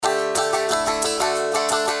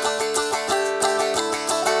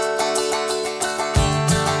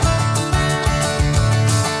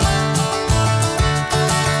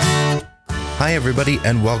Hi, everybody,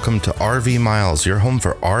 and welcome to RV Miles, your home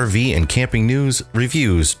for RV and camping news,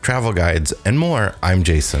 reviews, travel guides, and more. I'm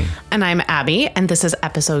Jason. And I'm Abby, and this is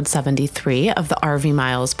episode 73 of the RV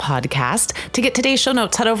Miles podcast. To get today's show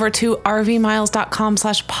notes, head over to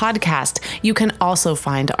rvmiles.com/podcast. You can also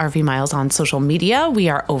find RV Miles on social media. We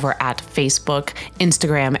are over at Facebook,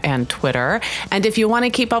 Instagram, and Twitter. And if you want to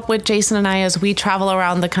keep up with Jason and I as we travel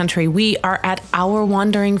around the country, we are at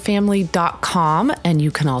ourwanderingfamily.com, and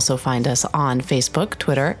you can also find us on Facebook,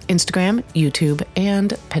 Twitter, Instagram, YouTube,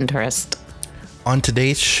 and Pinterest. On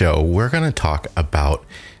today's show, we're going to talk about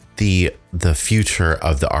the future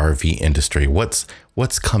of the RV industry. What's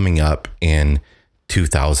coming up in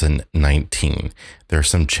 2019? There are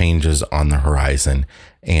some changes on the horizon,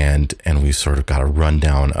 and we sort of got a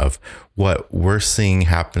rundown of what we're seeing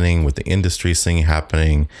happening, what the industry is seeing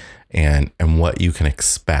happening, and what you can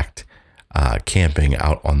expect camping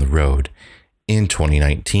out on the road in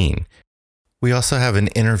 2019. We also have an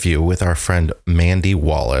interview with our friend Mandy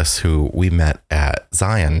Wallace, who we met at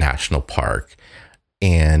Zion National Park.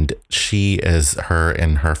 And her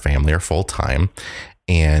and her family are full-time.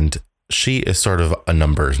 And she is sort of a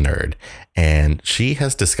numbers nerd. And she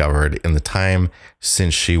has discovered in the time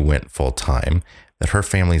since she went full-time that her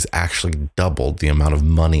family's actually doubled the amount of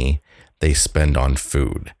money they spend on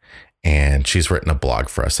food. And she's written a blog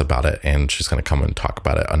for us about it, and she's going to come and talk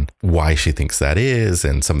about it on why she thinks that is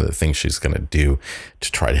and some of the things she's going to do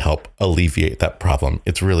to try to help alleviate that problem.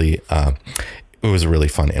 It's really, it was a really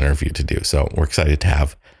fun interview to do. So we're excited to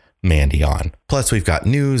have Mandy on. Plus, we've got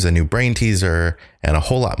news, a new brain teaser, and a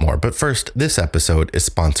whole lot more. But first, this episode is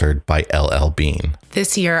sponsored by LL Bean.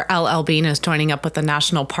 This year, LL Bean is joining up with the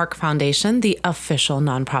National Park Foundation, the official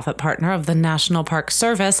nonprofit partner of the National Park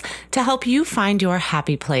Service, to help you find your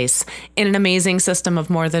happy place. In an amazing system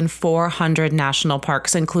of more than 400 national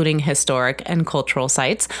parks, including historic and cultural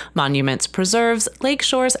sites, monuments, preserves, lake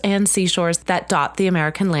shores, and seashores that dot the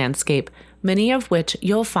American landscape, many of which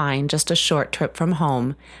you'll find just a short trip from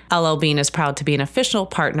home. LL Bean is proud to be an official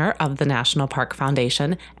partner of the National Park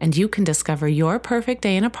Foundation, and you can discover your perfect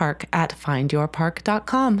day in a park at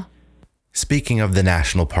findyourpark.com. Speaking of the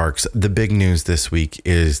national parks, the big news this week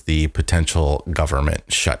is the potential government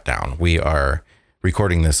shutdown. We are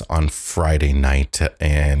recording this on Friday night,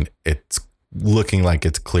 and it's looking like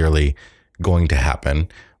it's clearly going to happen.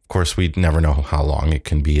 Of course, we never know how long. It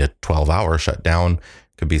can be a 12-hour shutdown.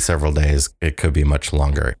 Could be several days. It could be much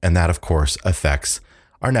longer. And that, of course, affects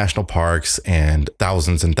our national parks and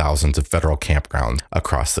thousands of federal campgrounds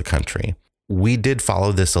across the country. We did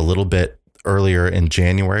follow this a little bit earlier in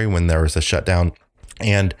January when there was a shutdown,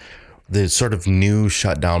 and the sort of new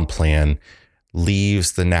shutdown plan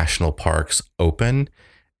leaves the national parks open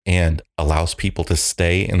and allows people to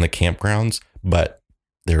stay in the campgrounds, but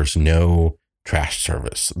there's no trash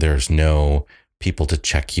service. There's no people to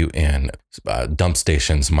check you in. Dump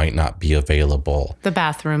stations might not be available. The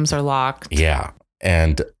bathrooms are locked. Yeah.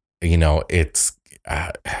 And,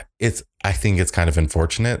 I think it's kind of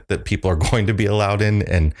unfortunate that people are going to be allowed in.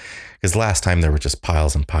 And because last time there were just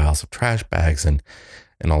piles and piles of trash bags and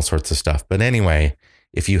all sorts of stuff. But anyway,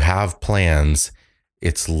 if you have plans,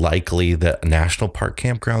 it's likely that national park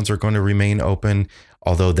campgrounds are going to remain open,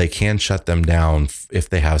 although they can shut them down if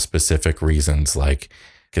they have specific reasons, like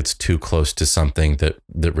it's too close to something that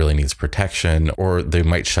really needs protection, or they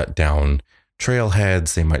might shut down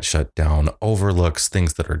trailheads, they might shut down overlooks,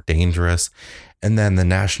 things that are dangerous. And then the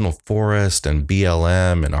National Forest and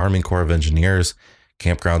BLM and Army Corps of Engineers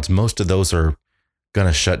campgrounds, most of those are going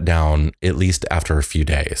to shut down at least after a few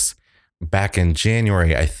days. Back in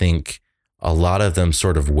January, I think a lot of them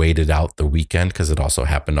sort of waited out the weekend because it also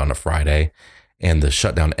happened on a Friday, and the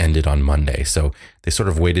shutdown ended on Monday. So they sort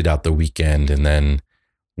of waited out the weekend, and then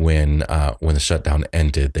when the shutdown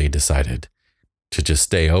ended, they decided to just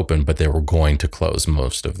stay open, but they were going to close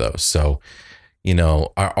most of those. So,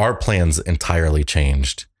 our plans entirely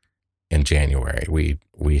changed in January. We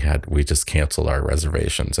just canceled our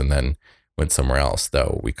reservations and then went somewhere else,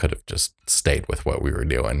 though we could have just stayed with what we were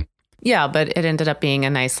doing. Yeah, but it ended up being a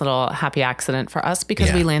nice little happy accident for us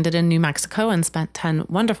because we landed in New Mexico and spent 10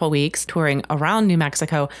 wonderful weeks touring around New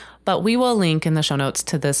Mexico. But we will link in the show notes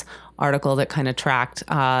to this article that kind of tracked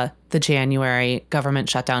the January government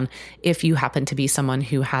shutdown. If you happen to be someone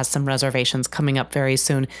who has some reservations coming up very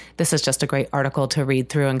soon, this is just a great article to read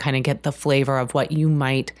through and kind of get the flavor of what you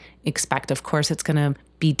might expect. Of course, it's going to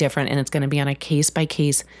be different, and it's going to be on a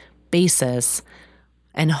case-by-case basis.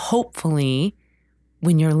 And hopefully,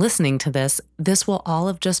 when you're listening to this, this will all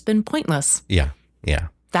have just been pointless. Yeah.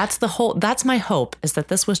 That's my hope, is that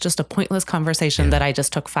this was just a pointless conversation that I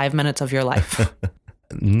just took 5 minutes of your life.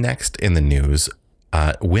 Next in the news,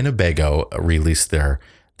 Winnebago released their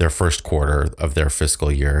first quarter of their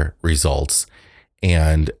fiscal year results,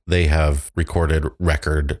 and they have recorded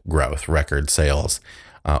record growth, record sales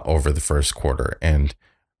over the first quarter. And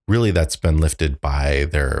really that's been lifted by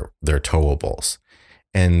their towables.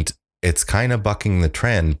 And it's kind of bucking the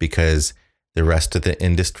trend because the rest of the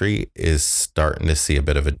industry is starting to see a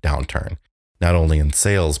bit of a downturn, not only in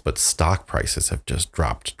sales, but stock prices have just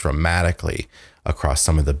dropped dramatically across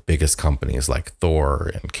some of the biggest companies like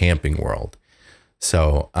Thor and Camping World.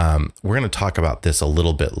 So we're going to talk about this a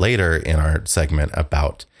little bit later in our segment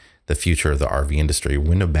about the future of the RV industry.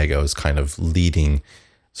 Winnebago is kind of leading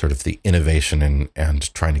sort of the innovation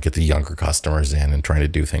and trying to get the younger customers in and trying to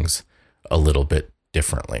do things a little bit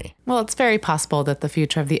differently. Well, it's very possible that the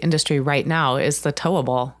future of the industry right now is the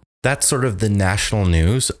towable. That's sort of the national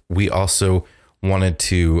news. We also wanted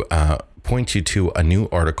to point you to a new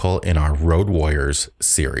article in our Road Warriors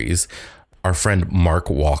series. Our friend Mark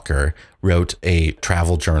Walker wrote a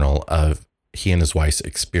travel journal of he and his wife's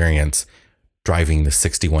experience driving the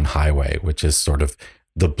 61 highway, which is sort of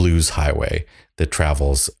the blues highway that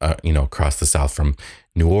travels, across the South from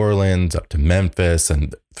New Orleans up to Memphis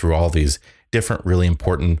and through all these different really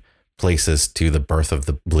important places to the birth of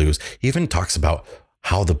the blues. He even talks about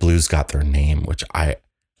how the blues got their name, which I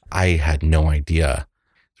had no idea.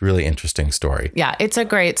 It's a really interesting story. Yeah, it's a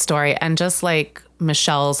great story. And just like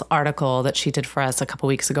Michelle's article that she did for us a couple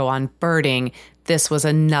weeks ago on birding, this was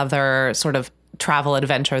another sort of travel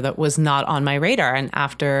adventure that was not on my radar. And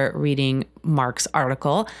after reading Mark's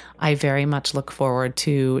article, I very much look forward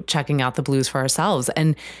to checking out the blues for ourselves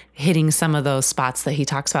and hitting some of those spots that he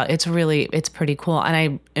talks about. It's pretty cool. And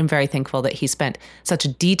I am very thankful that he spent such a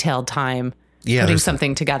detailed time putting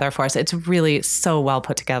something together for us. It's really so well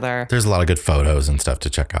put together. There's a lot of good photos and stuff to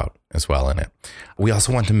check out as well in it. We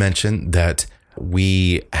also want to mention that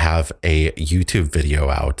we have a YouTube video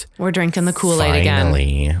out. We're drinking the Kool-Aid again.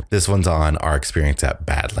 Finally, this one's on our experience at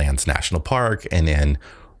Badlands National Park and in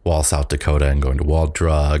Wall, South Dakota, and going to Wall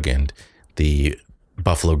Drug and the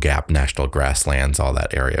Buffalo Gap National Grasslands, all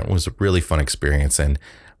that area. It was a really fun experience, and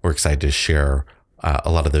we're excited to share a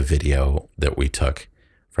lot of the video that we took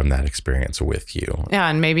from that experience with you. Yeah,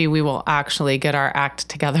 and maybe we will actually get our act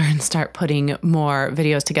together and start putting more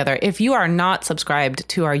videos together. If you are not subscribed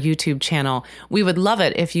to our YouTube channel, we would love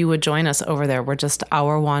it if you would join us over there. We're just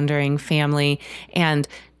Our Wandering Family, and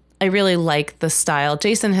I really like the style.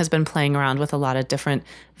 Jason has been playing around with a lot of different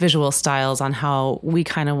visual styles on how we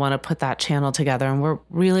kind of want to put that channel together, and we're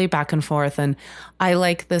really back and forth, and I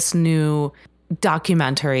like this new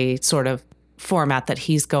documentary sort of format that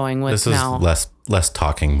he's going with now. This is less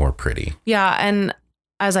talking, more pretty. Yeah, and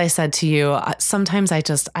as I said to you, sometimes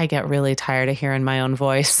I get really tired of hearing my own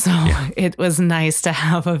voice. So It was nice to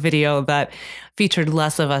have a video that featured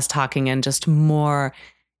less of us talking and just more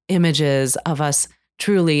images of us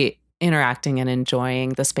truly interacting and enjoying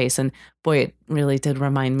the space. And boy, it really did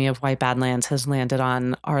remind me of why Badlands has landed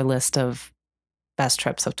on our list of best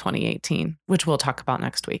trips of 2018, which we'll talk about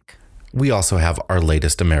next week. We also have our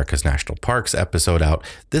latest America's National Parks episode out.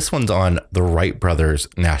 This one's on the Wright Brothers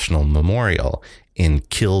National Memorial in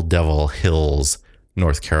Kill Devil Hills,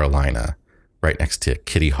 North Carolina, right next to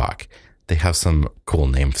Kitty Hawk. They have some cool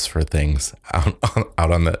names for things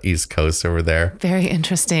out on the East Coast over there. Very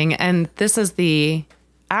interesting. And this is the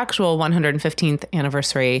actual 115th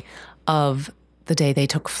anniversary of the day they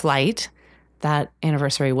took flight. That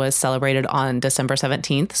anniversary was celebrated on December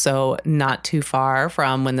 17th, so not too far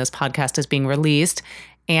from when this podcast is being released.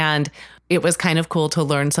 And it was kind of cool to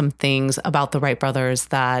learn some things about the Wright brothers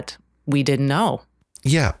that we didn't know.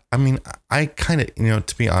 Yeah. I mean, I kind of,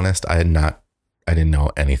 to be honest, I didn't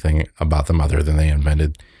know anything about them other than they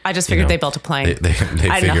invented. I just figured they built a plane. They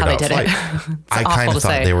I didn't know how they did flight. it. I kind of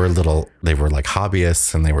thought they were like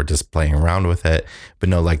hobbyists and they were just playing around with it. But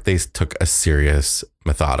no, like they took a serious,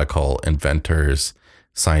 methodical, inventors,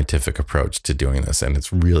 scientific approach to doing this. And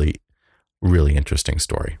it's really, really interesting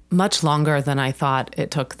story. Much longer than I thought it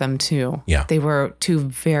took them to. Yeah. They were two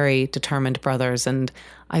very determined brothers, and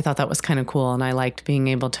I thought that was kind of cool. And I liked being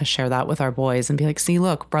able to share that with our boys and be like, see,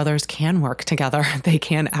 look, brothers can work together. They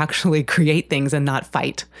can actually create things and not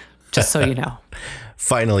fight, just so you know.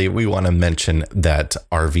 Finally, we want to mention that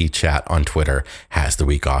RV Chat on Twitter has the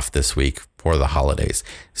week off this week for the holidays.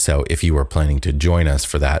 So if you were planning to join us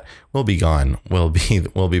for that, we'll be gone. We'll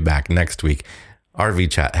be back next week.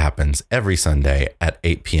 RV Chat happens every Sunday at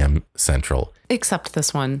 8 p.m. Central. Except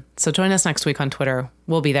this one. So join us next week on Twitter.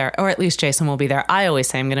 We'll be there, or at least Jason will be there. I always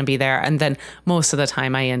say I'm going to be there, and then most of the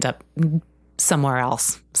time I end up somewhere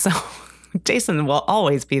else. So Jason will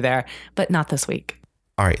always be there, but not this week.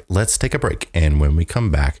 All right, let's take a break. And when we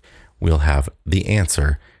come back, we'll have the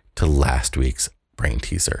answer to last week's brain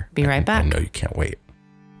teaser. Be right back. I know you can't wait.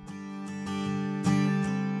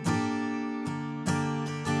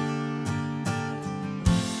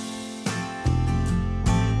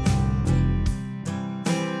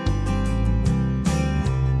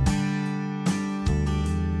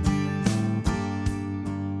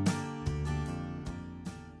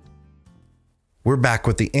 We're back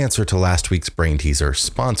with the answer to last week's brain teaser,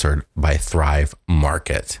 sponsored by Thrive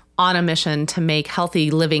Market. On a mission to make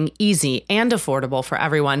healthy living easy and affordable for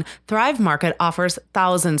everyone, Thrive Market offers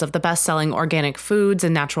thousands of the best-selling organic foods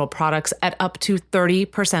and natural products at up to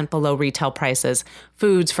 30% below retail prices.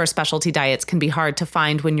 Foods for specialty diets can be hard to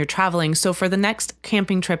find when you're traveling, so for the next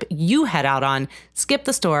camping trip you head out on, skip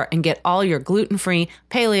the store and get all your gluten-free,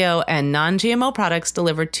 paleo, and non-GMO products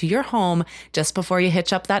delivered to your home just before you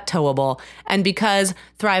hitch up that towable. And because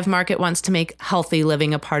Thrive Market wants to make healthy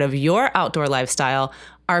living a part of your outdoor lifestyle,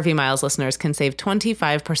 RV Miles listeners can save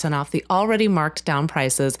 25% off the already marked down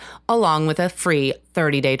prices, along with a free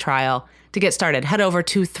 30-day trial. To get started, head over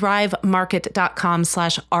to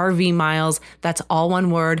thrivemarket.com/RVMiles. That's all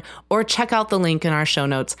one word, or check out the link in our show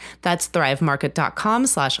notes. That's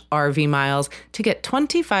thrivemarket.com/RVMiles to get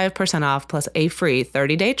 25% off plus a free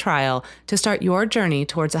 30-day trial to start your journey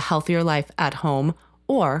towards a healthier life at home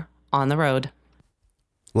or on the road.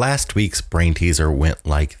 Last week's brain teaser went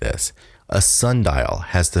like this. A sundial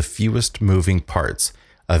has the fewest moving parts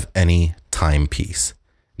of any timepiece.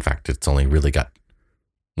 In fact, it's only really got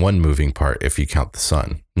one moving part if you count the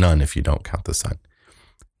sun, none if you don't count the sun.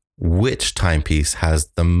 Which timepiece has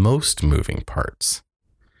the most moving parts?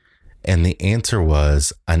 And the answer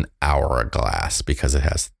was an hourglass, because it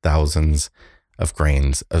has thousands of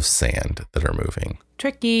grains of sand that are moving.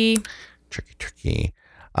 Tricky.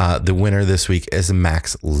 The winner this week is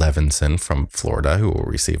Max Levinson from Florida, who will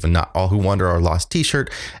receive a Not All Who Wander Are Lost t-shirt,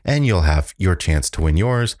 and you'll have your chance to win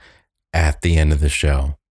yours at the end of the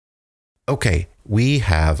show. Okay, we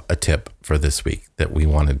have a tip for this week that we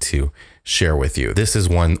wanted to share with you. This is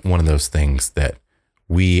one of those things that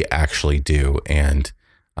we actually do and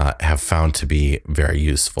have found to be very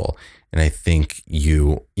useful, and I think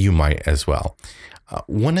you might as well.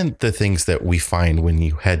 One of the things that we find when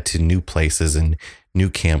you head to new places and new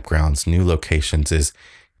campgrounds, new locations, is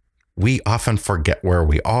we often forget where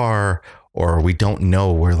we are, or we don't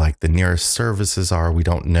know where like the nearest services are. We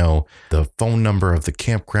don't know the phone number of the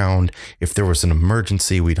campground. If there was an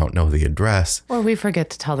emergency, we don't know the address. Or we forget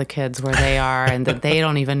to tell the kids where they are and that they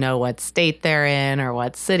don't even know what state they're in or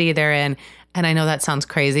what city they're in. And I know that sounds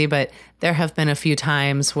crazy, but there have been a few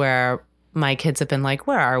times where my kids have been like,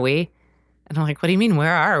 "Where are we?" And I'm like, "What do you mean,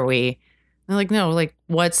 where are we?" And they're like, "No, like,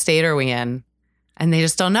 what state are we in?" And they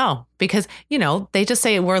just don't know because, they just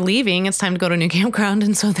say, "We're leaving. It's time to go to a new campground."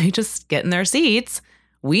 And so they just get in their seats.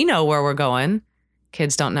 We know where we're going.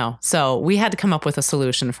 Kids don't know. So we had to come up with a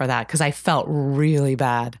solution for that because I felt really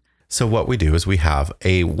bad. So what we do is we have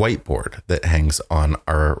a whiteboard that hangs on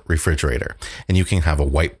our refrigerator, and you can have a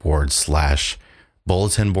whiteboard /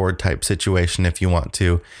 bulletin board type situation if you want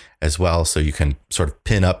to as well. So you can sort of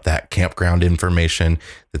pin up that campground information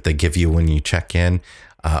that they give you when you check in.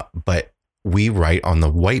 But we write on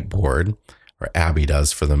the whiteboard, or Abby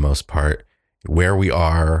does for the most part, where we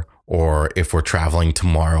are, or if we're traveling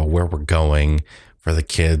tomorrow, where we're going, for the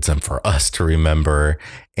kids and for us to remember,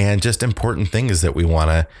 and just important things that we want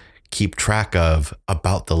to keep track of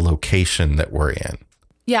about the location that we're in.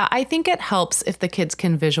 Yeah, I think it helps if the kids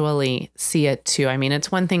can visually see it too. I mean,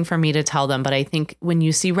 it's one thing for me to tell them, but I think when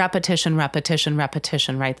you see repetition, right,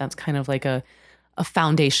 that's kind of like a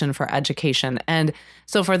foundation for education. And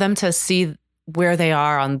so for them to see where they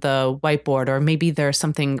are on the whiteboard, or maybe there's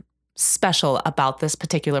something special about this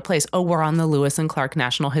particular place. Oh, we're on the Lewis and Clark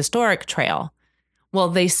National Historic Trail. Well,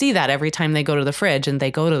 they see that every time they go to the fridge, and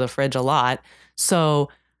they go to the fridge a lot. So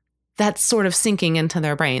that's sort of sinking into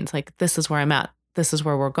their brains. Like, this is where I'm at. This is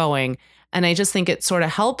where we're going. And I just think it sort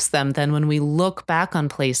of helps them then when we look back on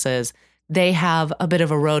places, they have a bit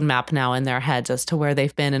of a roadmap now in their heads as to where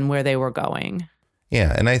they've been and where they were going.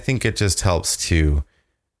 Yeah. And I think it just helps to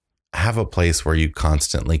have a place where you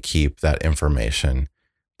constantly keep that information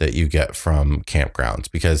that you get from campgrounds,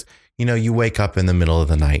 because, you wake up in the middle of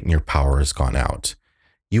the night and your power has gone out.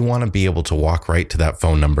 You want to be able to walk right to that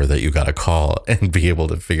phone number that you got to call and be able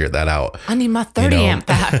to figure that out. I need my 30 amp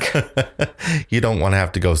back. You don't want to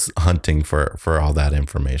have to go hunting for all that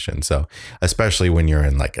information. So especially when you're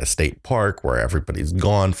in like a state park where everybody's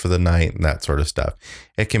gone for the night and that sort of stuff,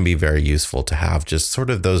 it can be very useful to have just sort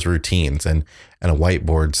of those routines, and a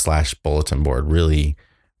whiteboard / bulletin board really,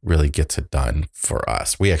 really gets it done for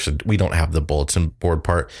us. We don't have the bulletin board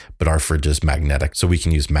part, but our fridge is magnetic, so we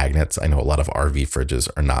can use magnets. I know a lot of RV fridges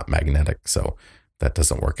are not magnetic, so that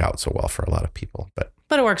doesn't work out so well for a lot of people, but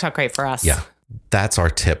it works out great for us. Yeah. That's our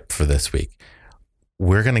tip for this week.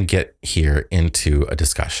 We're going to get here into a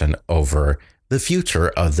discussion over the future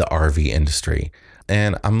of the RV industry.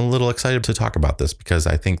 And I'm a little excited to talk about this because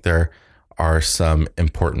I think there are some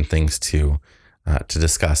important things to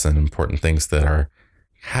discuss and important things that are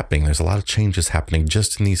happening. There's a lot of changes happening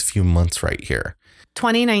just in these few months right here.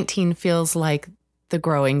 2019 feels like the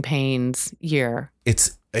growing pains year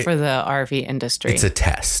for the RV industry. It's a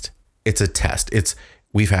test.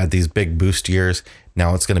 We've had these big boost years.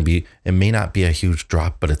 Now it's going to be, it may not be a huge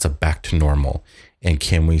drop, but it's a back to normal. And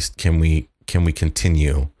can we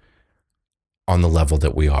continue on the level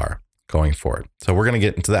that we are going forward? So we're going to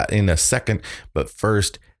get into that in a second. But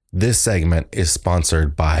first, this segment is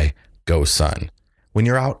sponsored by GoSun. When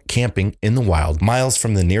you're out camping in the wild, miles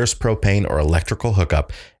from the nearest propane or electrical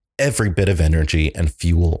hookup, every bit of energy and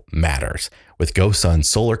fuel matters. With GoSun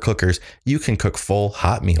solar cookers, you can cook full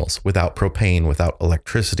hot meals without propane, without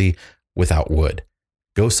electricity, without wood.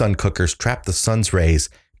 GoSun cookers trap the sun's rays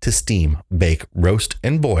to steam, bake, roast,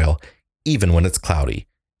 and boil, even when it's cloudy,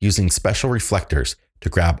 using special reflectors to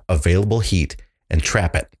grab available heat and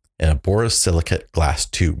trap it in a borosilicate glass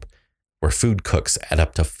tube, where food cooks at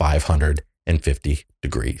up to 550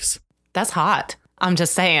 degrees. That's hot. I'm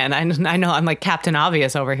just saying. I know I'm like Captain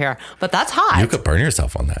Obvious over here, but that's hot. You could burn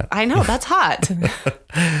yourself on that. I know, that's hot.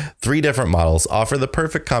 3 different models offer the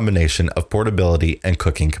perfect combination of portability and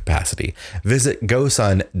cooking capacity. Visit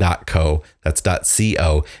gosun.co, that's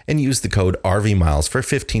 .co, and use the code RVMiles for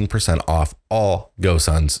 15% off all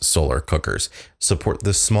GoSun's solar cookers. Support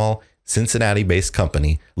this small Cincinnati-based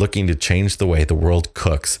company looking to change the way the world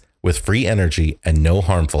cooks with free energy and no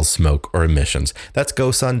harmful smoke or emissions. That's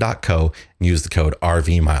gosun.co and use the code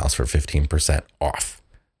RVMiles for 15% off.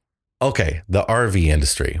 Okay, the RV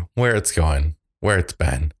industry, where it's going, where it's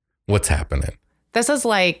been, what's happening. This is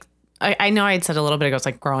like, I know I had said a little bit ago, it's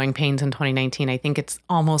like growing pains in 2019. I think it's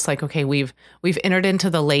almost like, okay, we've entered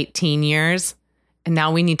into the late teen years and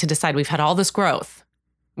now we need to decide. We've had all this growth.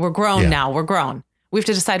 We're grown now, we're grown. We have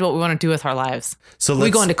to decide what we want to do with our lives. So we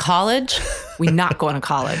going to college? We not going to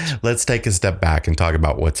college. Let's take a step back and talk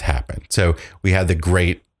about what's happened. So we had the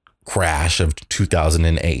great crash of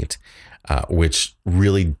 2008, which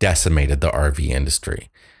really decimated the RV industry.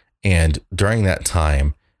 And during that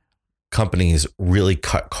time, companies really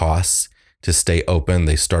cut costs to stay open.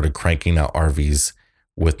 They started cranking out RVs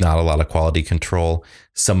with not a lot of quality control.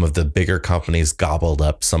 Some of the bigger companies gobbled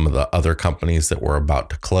up some of the other companies that were about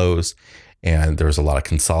to close. And there was a lot of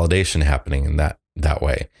consolidation happening in that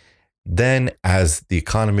way. Then as the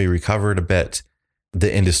economy recovered a bit,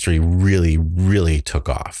 the industry really, really took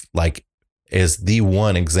off. Like, is the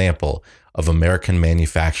one example of American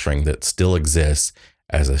manufacturing that still exists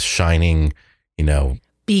as a shining,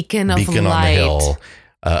 beacon of light on the hill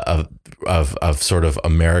of sort of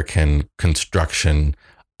American construction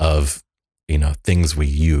of things we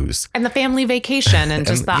use. And the family vacation and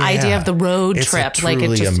just the idea of the road trip. It's a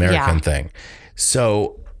truly American thing.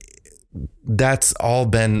 So that's all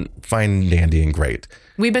been fine and dandy and great.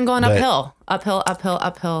 We've been going uphill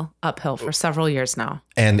for several years now.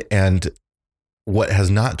 And what has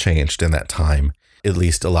not changed in that time, at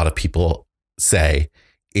least a lot of people say,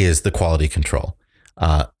 is the quality control.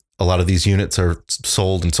 A lot of these units are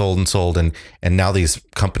sold. And now these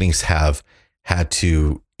companies have had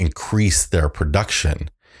to increase their production.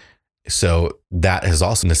 So that has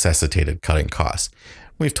also necessitated cutting costs.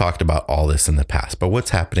 We've talked about all this in the past, but what's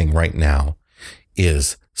happening right now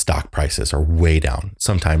is stock prices are way down,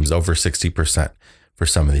 sometimes over 60% for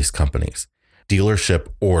some of these companies. Dealership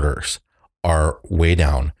orders are way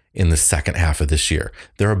down in the second half of this year.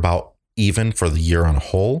 They're about even for the year on a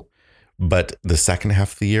whole, but the second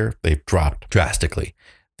half of the year, they've dropped drastically.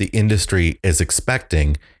 The industry is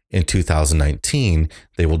expecting in 2019,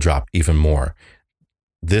 they will drop even more.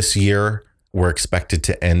 This year, we're expected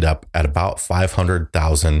to end up at about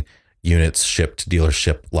 500,000 units shipped to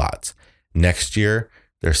dealership lots. Next year,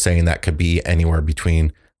 they're saying that could be anywhere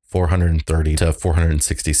between 430 to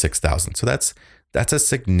 466,000. So that's a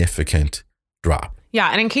significant drop. Yeah,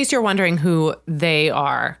 and in case you're wondering who they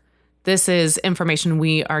are, this is information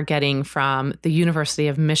we are getting from the University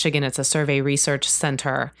of Michigan. It's a survey research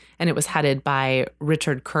center, and it was headed by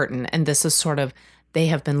Richard Curtin. And this is sort of, they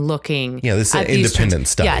have been looking. Yeah, this is an independent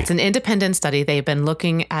study. Yeah, it's an independent study. They've been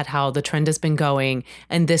looking at how the trend has been going.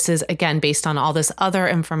 And this is, again, based on all this other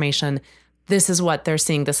information. This is what they're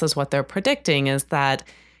seeing. This is what they're predicting is that,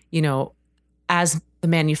 as the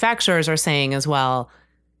manufacturers are saying as well,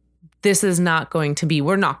 this is not going to be,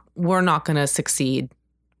 we're not going to succeed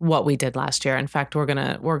what we did last year. In fact, we're going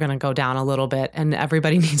to go down a little bit, and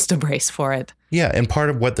everybody needs to brace for it. Yeah. And part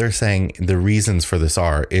of what they're saying, the reasons for this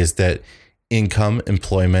is that income,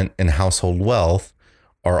 employment, and household wealth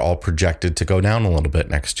are all projected to go down a little bit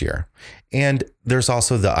next year. And there's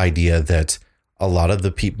also the idea that a lot of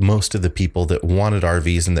most of the people that wanted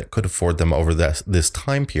RVs and that could afford them over this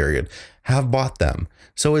time period have bought them.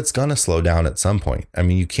 So it's going to slow down at some point. I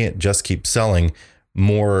mean, you can't just keep selling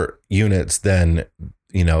more units than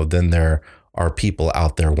there are people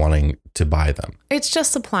out there wanting to buy them. It's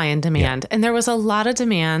just supply and demand. Yeah. And there was a lot of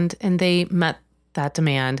demand, and they met that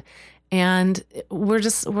demand. And we're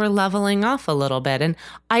leveling off a little bit. And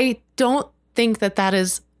I don't think that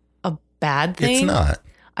is a bad thing. It's not.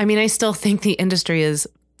 I mean, I still think the industry is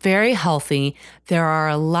very healthy. There are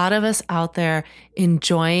a lot of us out there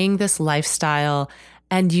enjoying this lifestyle.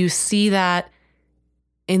 And you see that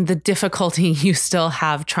in the difficulty you still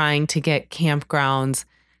have trying to get campgrounds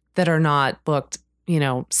that are not booked,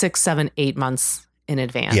 6, 7, 8 months in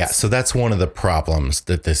advance. Yeah. So that's one of the problems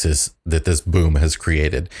that this boom has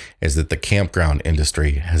created, is that the campground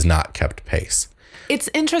industry has not kept pace. It's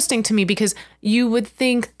interesting to me because you would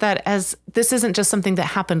think that as this isn't just something that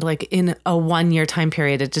happened like in a 1-year time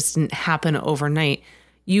period, it just didn't happen overnight.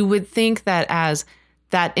 You would think that as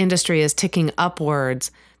that industry is ticking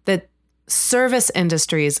upwards, that service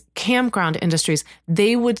industries, campground industries,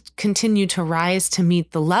 they would continue to rise to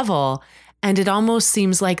meet the level. And it almost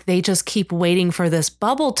seems like they just keep waiting for this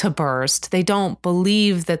bubble to burst. They don't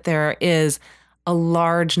believe that there is a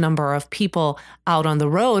large number of people out on the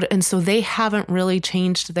road. And so they haven't really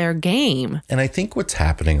changed their game. And I think what's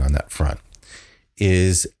happening on that front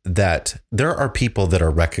is that there are people that are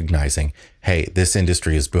recognizing, hey, this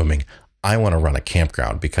industry is booming. I want to run a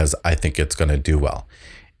campground because I think it's going to do well.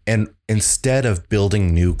 And instead of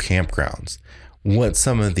building new campgrounds, what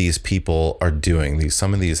some of these people are doing,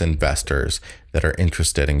 some of these investors that are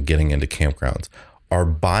interested in getting into campgrounds, are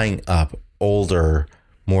buying up older,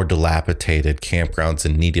 more dilapidated campgrounds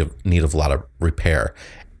in need of a lot of repair,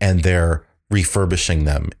 and they're refurbishing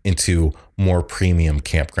them into more premium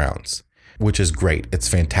campgrounds, which is great. It's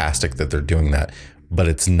fantastic that they're doing that, but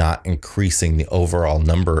it's not increasing the overall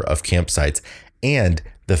number of campsites. And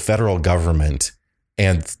the federal government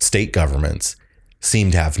and state governments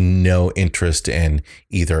seem to have no interest in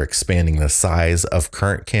either expanding the size of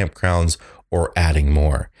current campgrounds or adding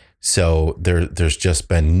more. So there's just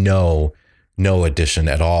been no addition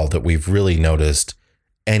at all that we've really noticed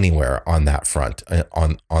anywhere on that front,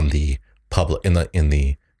 on the public, in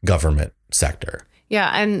the government sector.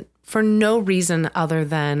 Yeah, and for no reason other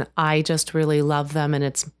than I just really love them, and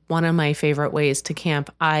it's one of my favorite ways to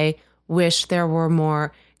camp. I wish there were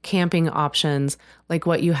more camping options like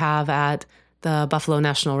what you have at the Buffalo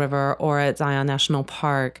National River or at Zion National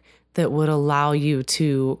Park that would allow you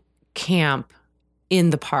to camp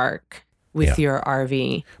in the park with your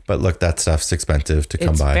RV. But look, that stuff's expensive to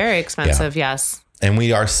come by. It's very expensive, yes. And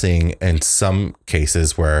we are seeing in some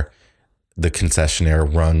cases where the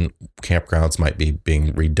concessionaire run campgrounds might be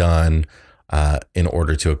being redone in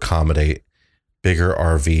order to accommodate bigger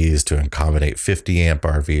RVs, to accommodate 50 amp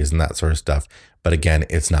RVs and that sort of stuff. But again,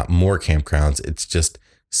 it's not more campgrounds. It's just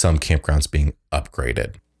some campgrounds being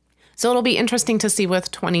upgraded. So it'll be interesting to see with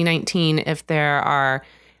 2019 if there are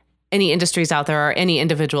any industries out there, or any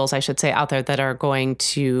individuals, I should say, out there that are going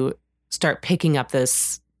to start picking up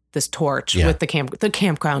this torch with the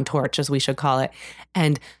campground torch, as we should call it,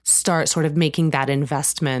 and start sort of making that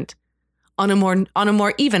investment on a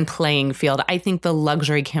more even playing field. I think the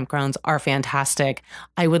luxury campgrounds are fantastic.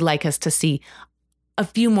 I would like us to see a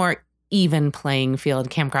few more even playing field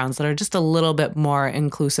campgrounds that are just a little bit more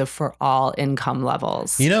inclusive for all income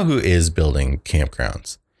levels. You know who is building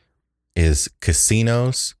campgrounds? Is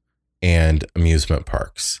casinos and amusement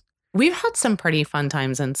parks. We've had some pretty fun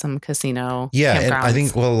times in some casino campgrounds. And I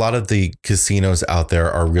think a lot of the casinos out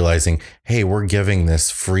there are realizing, hey, we're giving this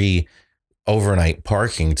free overnight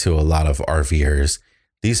parking to a lot of RVers.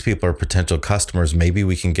 These people are potential customers. Maybe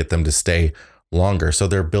we can get them to stay longer. So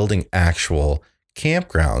they're building actual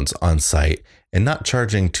campgrounds on site and not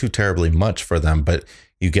charging too terribly much for them, but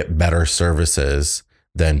you get better services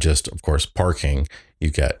than just, of course, parking. You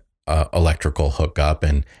get electrical hookup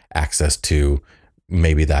and access to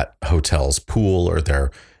maybe that hotel's pool or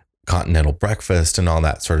their continental breakfast and all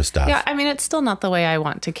that sort of stuff. Yeah, I mean, it's still not the way I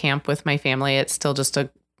want to camp with my family. It's still just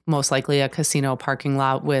most likely a casino parking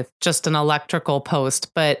lot with just an electrical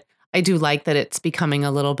post. But I do like that it's becoming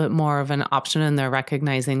a little bit more of an option, and they're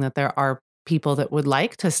recognizing that there are people that would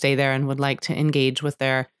like to stay there and would like to engage with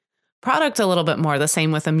their product a little bit more. The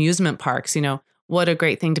same with amusement parks. what a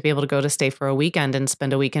great thing to be able to go to stay for a weekend and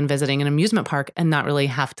spend a weekend visiting an amusement park and not really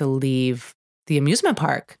have to leave the amusement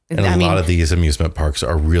park. And a lot of these amusement parks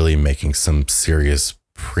are really making some serious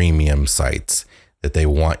premium sites that they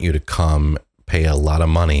want you to come pay a lot of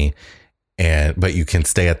money, but you can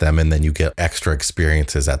stay at them and then you get extra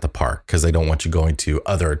experiences at the park because they don't want you going to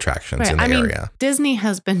other attractions in the area. Disney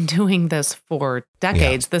has been doing this for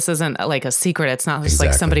decades. This isn't like a secret. It's not just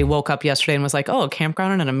like somebody woke up yesterday and was like, oh, a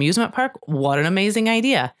campground and an amusement park? What an amazing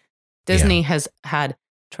idea. Disney has had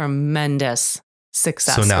tremendous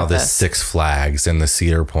success. So now the Six Flags and the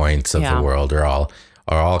Cedar Points of the world are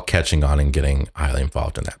all catching on and getting highly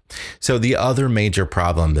involved in that. So the other major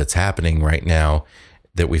problem that's happening right now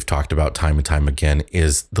that we've talked about time and time again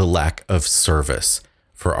is the lack of service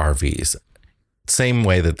for RVs. Same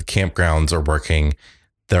way that the campgrounds are working,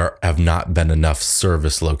 there have not been enough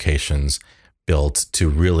service locations built to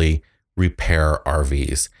really repair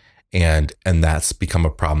RVs. And that's become a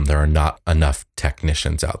problem. There are not enough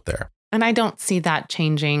technicians out there. And I don't see that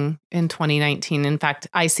changing in 2019. In fact,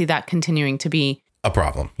 I see that continuing to be a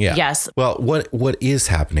problem. Yeah. Yes. Well, what is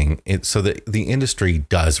happening is so that the industry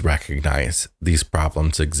does recognize these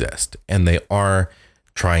problems exist and they are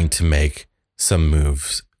trying to make some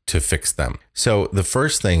moves to fix them. So the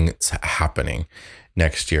first thing that's happening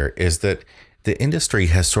next year is that the industry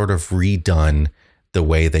has sort of redone the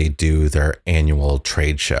way they do their annual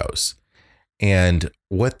trade shows. And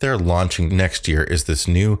what they're launching next year is this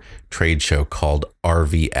new trade show called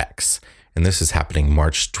RVX. And this is happening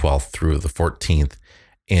March 12th through the 14th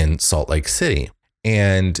in Salt Lake City.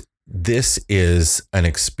 And this is an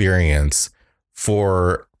experience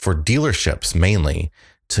for dealerships mainly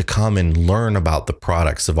to come and learn about the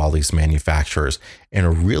products of all these manufacturers in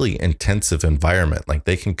a really intensive environment. Like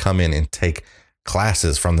they can come in and take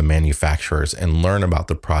classes from the manufacturers and learn about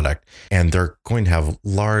the product. And they're going to have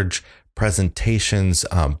large presentations,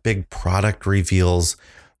 big product reveals,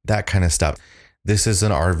 that kind of stuff. This is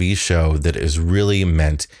an RV show that is really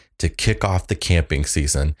meant to kick off the camping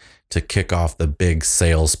season, to kick off the big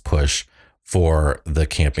sales push for the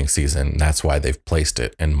camping season. That's why they've placed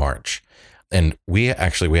it in March. And we have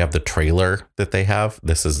the trailer that they have.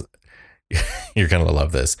 This is, you're going to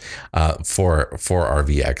love this, for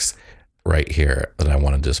RVX right here that I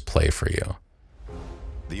want to just play for you.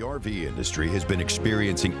 The RV industry has been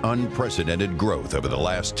experiencing unprecedented growth over the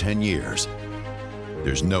last 10 years.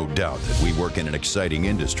 There's no doubt that we work in an exciting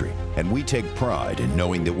industry, and we take pride in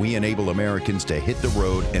knowing that we enable Americans to hit the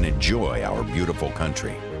road and enjoy our beautiful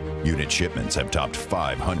country. Unit shipments have topped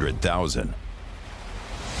 500,000,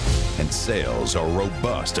 and sales are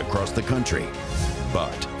robust across the country.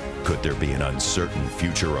 But could there be an uncertain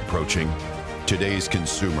future approaching? Today's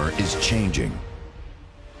consumer is changing,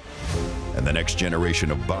 and the next generation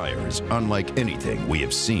of buyers, unlike anything we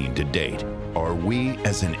have seen to date. Are we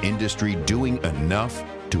as an industry doing enough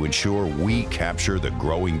to ensure we capture the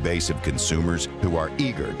growing base of consumers who are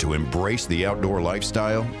eager to embrace the outdoor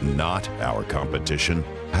lifestyle, not our competition?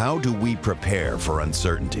 How do we prepare for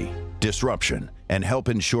uncertainty, disruption, and help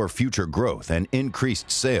ensure future growth and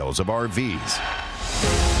increased sales of RVs?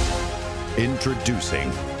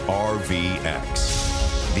 Introducing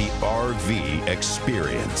RVX, the RV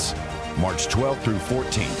experience. March 12th through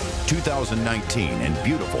 14th, 2019 in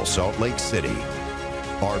beautiful Salt Lake City.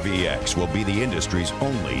 RVX will be the industry's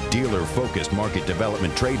only dealer-focused market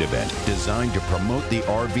development trade event designed to promote the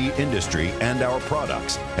RV industry and our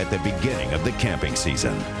products at the beginning of the camping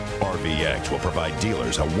season. RVX will provide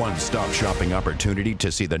dealers a one-stop shopping opportunity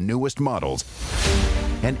to see the newest models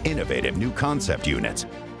and innovative new concept units,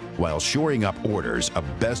 while shoring up orders of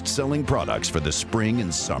best-selling products for the spring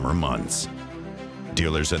and summer months.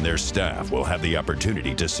 Dealers and their staff will have the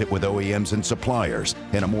opportunity to sit with OEMs and suppliers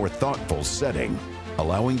in a more thoughtful setting,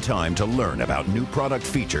 allowing time to learn about new product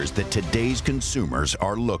features that today's consumers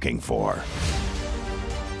are looking for.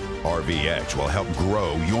 RVX will help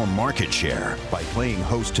grow your market share by playing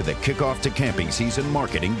host to the Kickoff to Camping Season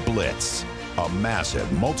Marketing Blitz, a massive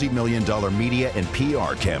multi-million-dollar media and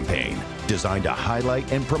PR campaign designed to highlight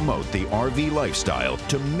and promote the RV lifestyle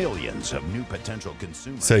to millions of new potential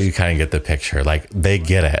consumers. So you kind of get the picture. Like they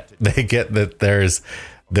get it. They get that there's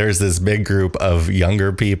this big group of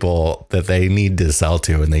younger people that they need to sell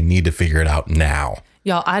to, and they need to figure it out now.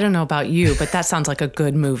 Y'all, I don't know about you, but that sounds like a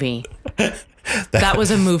good movie. That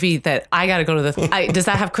was a movie that I got to go to does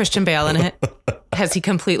that have Christian Bale in it? Has he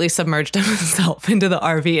completely submerged himself into the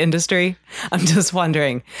RV industry? I'm just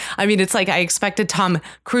wondering. I mean, it's like I expected Tom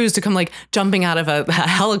Cruise to come like jumping out of a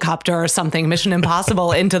helicopter or something, Mission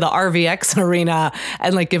Impossible, into the RVX arena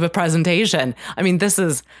and like give a presentation. I mean,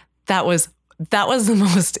 that was that was the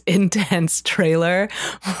most intense trailer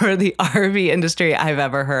for the RV industry I've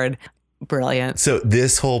ever heard. Brilliant. So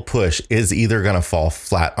this whole push is either going to fall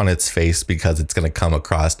flat on its face because it's going to come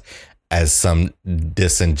across as some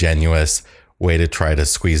disingenuous way to try to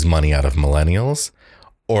squeeze money out of millennials,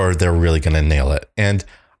 or they're really going to nail it. And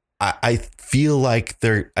I feel like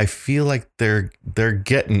they've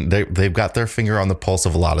got their finger on the pulse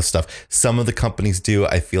of a lot of stuff. Some of the companies do.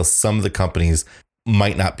 I feel some of the companies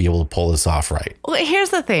might not be able to pull this off right. Well,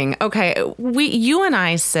 here's the thing. Okay, you and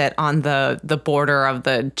I sit on the border of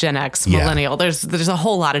the Gen X millennial. Yeah. There's a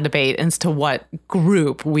whole lot of debate as to what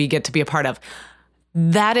group we get to be a part of.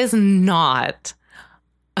 That is not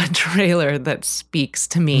a trailer that speaks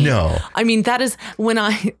to me. No. I mean, that's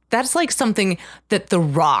like something that The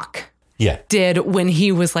Rock did when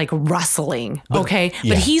he was like wrestling. Okay.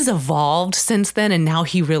 But he's evolved since then. And now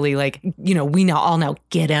he really we all now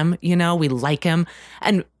get him, we like him.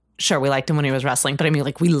 And sure, we liked him when he was wrestling, but I mean,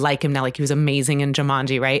 we like him now, he was amazing in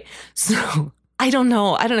Jumanji. Right. So I don't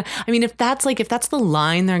know. I mean, if that's the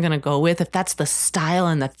line they're going to go with, if that's the style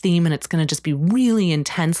and the theme, and it's going to just be really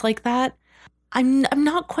intense like that, I'm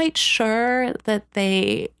not quite sure that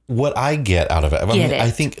they. What I get out of it, I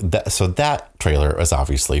think that trailer is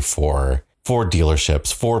obviously for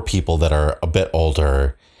dealerships, for people that are a bit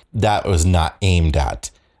older. That was not aimed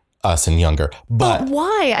at us and younger. But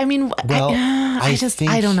why? I mean, I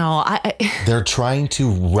don't know. They're trying to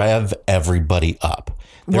rev everybody up.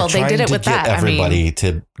 They did it with that. Everybody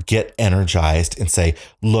to get energized and say,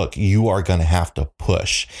 look, you are going to have to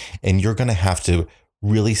push, and you're going to have to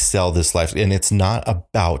really sell this life. And it's not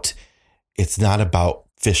about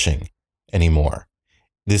fishing anymore.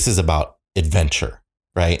 This is about adventure,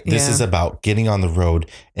 right? This is about getting on the road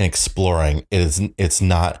and exploring. It's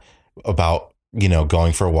not about,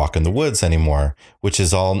 going for a walk in the woods anymore, which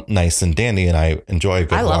is all nice and dandy. And I enjoy a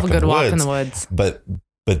good walk in the woods.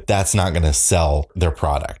 But that's not going to sell their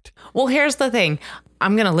product. Well, here's the thing.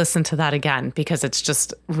 I'm going to listen to that again because it's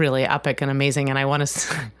just really epic and amazing. And I want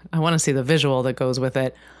to see the visual that goes with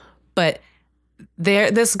it. But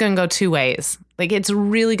this is going to go two ways. It's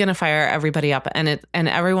really going to fire everybody up, and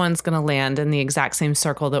everyone's going to land in the exact same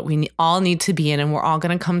circle that we all need to be in. And we're all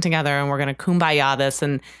going to come together and we're going to kumbaya this,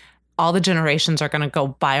 and all the generations are going to go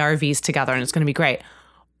buy RVs together, and it's going to be great.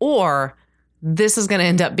 Or this is going to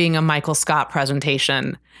end up being a Michael Scott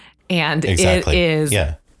presentation. And exactly. It is,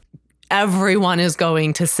 everyone is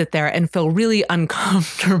going to sit there and feel really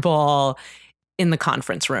uncomfortable in the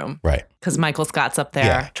conference room. Right. Because Michael Scott's up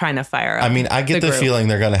there trying to fire up. I mean, I get the feeling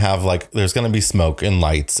they're going to have there's going to be smoke and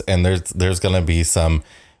lights, and there's going to be some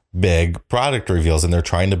big product reveals, and they're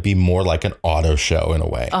trying to be more like an auto show in a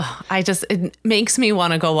way. Oh, it makes me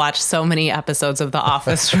want to go watch so many episodes of The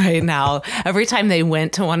Office right now. Every time they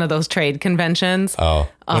went to one of those trade conventions.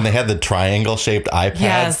 When they had the triangle shaped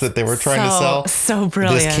iPads that they were trying to sell. So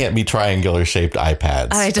brilliant. This can't be triangle shaped iPads.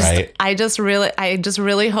 I just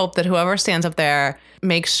really hope that whoever stands up there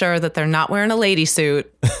makes sure that they're not wearing a lady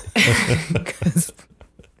suit. Because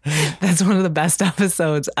that's one of the best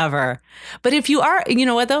episodes ever. But if you are, you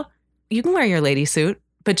know what though? You can wear your lady suit,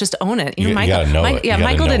 but just own it.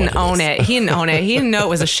 Michael didn't own it. He didn't own it. He didn't know it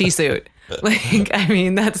was a she suit.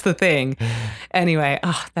 That's the thing. Anyway,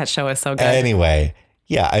 that show is so good. Anyway,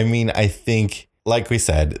 I think, like we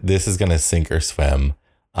said, this is going to sink or swim.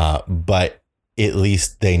 But at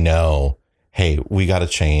least they know, hey, we got to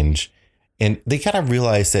change. And they got to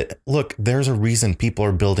realize that, look, there's a reason people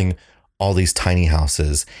are building all these tiny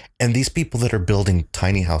houses, and these people that are building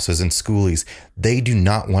tiny houses and schoolies, they do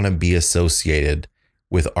not want to be associated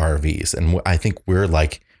with RVs. And I think we're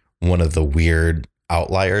one of the weird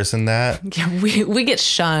outliers in that. Yeah, we get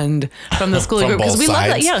shunned from the schoolie group because we love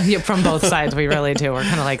that. Yeah, from both sides. We really do. We're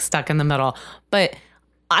kind of stuck in the middle. But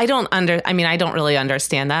I don't really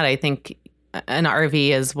understand that. I think an RV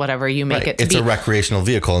is whatever you make it to be. It's a recreational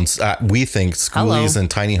vehicle. And we think schoolies and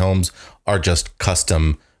tiny homes are just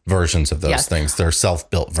custom versions of those things. They're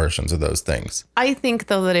self-built versions of those things. I think,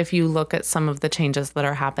 though, that if you look at some of the changes that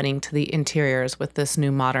are happening to the interiors with this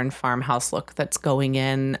new modern farmhouse look that's going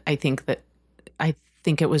in, I think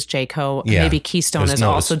it was Jayco. Yeah. Maybe Keystone is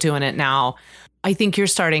also doing it now. I think you're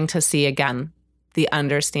starting to see, again, the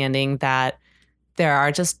understanding that there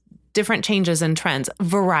are just different changes and trends.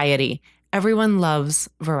 Variety. Everyone loves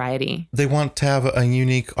variety. They want to have a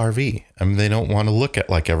unique RV. I mean, they don't want to look at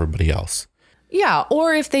like everybody else. Yeah,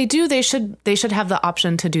 or if they do, they should have the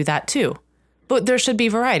option to do that too. But there should be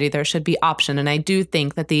variety. There should be option. And I do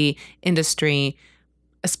think that the industry,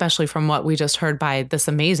 especially from what we just heard by this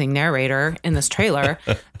amazing narrator in this trailer,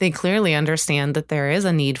 they clearly understand that there is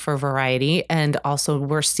a need for variety. And also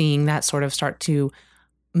we're seeing that sort of start to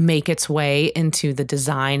make its way into the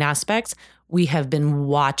design aspects. We have been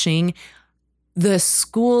watching the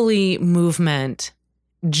schooly movement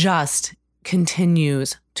just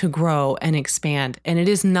continues to grow and expand. And it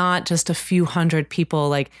is not just a few hundred people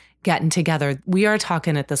like getting together. We are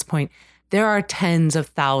talking at this point, there are tens of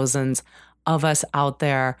thousands of us out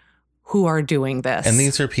there who are doing this. And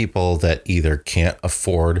these are people that either can't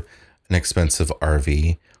afford an expensive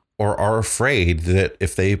RV or are afraid that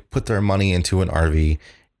if they put their money into an RV,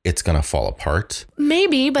 it's going to fall apart.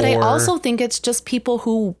 Maybe, but I also think it's just people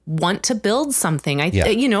who want to build something.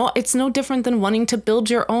 You know, it's no different than wanting to build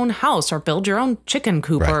your own house or build your own chicken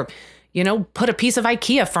coop or, you know, put a piece of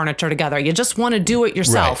IKEA furniture together. You just want to do it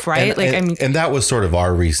yourself, right? And that was sort of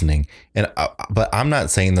our reasoning. And but I'm not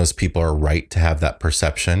saying those people are right to have that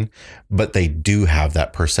perception, but they do have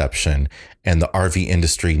that perception. And the RV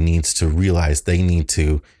industry needs to realize they need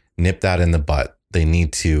to nip that in the butt. They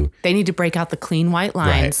need to break out the clean white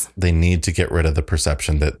lines. Right. They need to get rid of the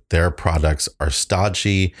perception that their products are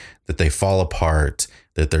stodgy, that they fall apart,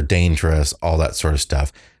 that they're dangerous, all that sort of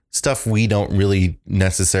stuff. Stuff we don't really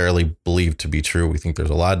necessarily believe to be true. We think there's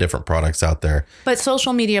a lot of different products out there. But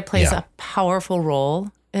social media plays a powerful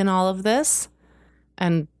role in all of this.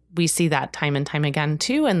 And we see that time and time again,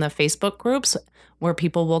 too, in the Facebook groups where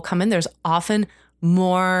people will come in. There's often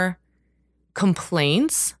more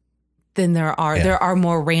complaints than there are. Yeah. There are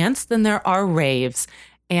more rants than there are raves.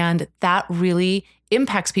 And that really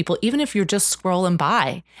impacts people. Even if you're just scrolling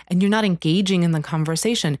by and you're not engaging in the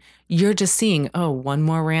conversation, you're just seeing, oh, one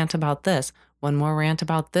more rant about this, one more rant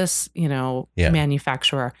about this, you know,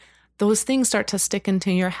 manufacturer. Those things start to stick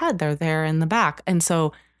into your head. They're there in the back. And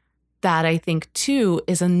so that, I think, too,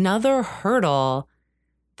 is another hurdle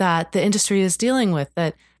that the industry is dealing with,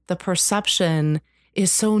 that the perception is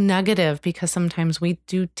so negative, because sometimes we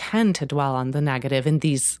do tend to dwell on the negative in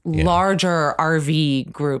these larger RV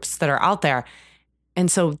groups that are out there. And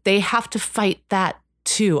so they have to fight that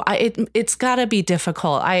too. It's got to be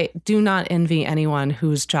difficult. I do not envy anyone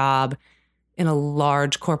whose job in a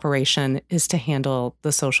large corporation is to handle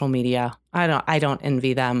the social media. I don't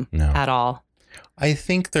envy them at all. I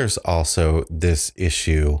think there's also this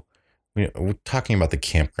issue. We're talking about the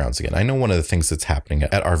campgrounds again. I know one of the things that's happening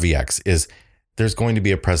at RVX is there's going to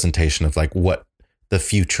be a presentation of like what the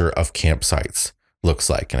future of campsites looks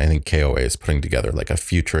like. And I think KOA is putting together like a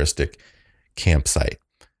futuristic campsite.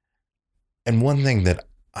 And one thing that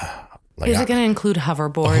is it going to include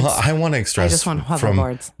hoverboards? Well, I want to stress, I just want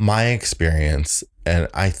hoverboards. From my experience, and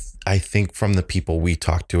I think from the people we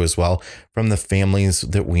talk to as well, from the families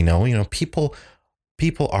that we know, you know, people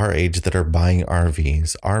our age that are buying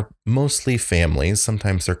RVs are mostly families.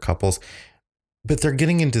 Sometimes they're couples. But they're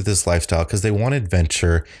getting into this lifestyle because they want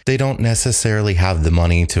adventure. They don't necessarily have the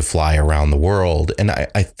money to fly around the world. And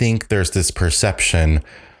I think there's this perception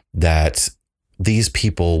that these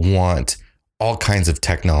people want all kinds of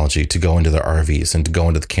technology to go into their RVs and to go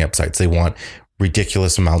into the campsites. They want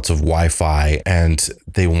ridiculous amounts of Wi-Fi, and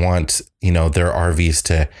they want, you know, their RVs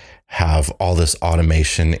to have all this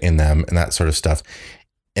automation in them and that sort of stuff.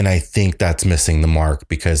 And I think that's missing the mark,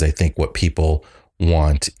 because I think what people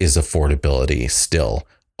want is affordability still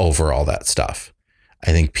over all that stuff.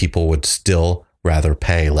 I think people would still rather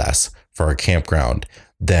pay less for a campground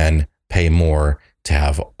than pay more to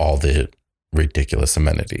have all the ridiculous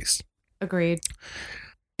amenities. Agreed.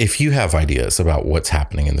 If you have ideas about what's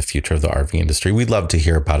happening in the future of the RV industry, we'd love to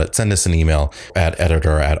hear about it. Send us an email at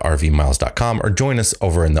editor@rvmiles.com or join us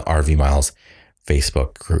over in the RV Miles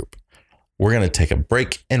Facebook group. We're going to take a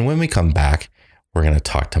break, and when we come back, we're going to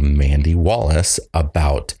talk to Mandy Wallace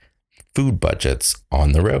about food budgets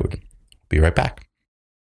on the road. Be right back.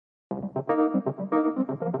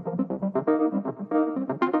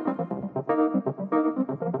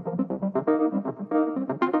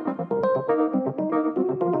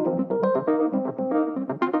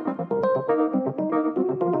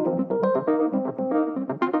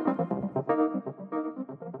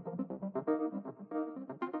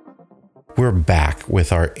 We're back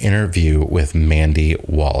with our interview with Mandy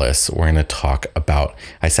Wallace. We're going to talk about,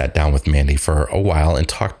 I sat down with Mandy for a while and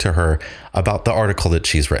talked to her about the article that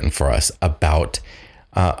she's written for us about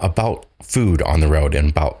food on the road, and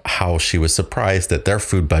about how she was surprised that their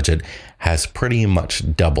food budget has pretty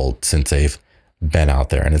much doubled since they've been out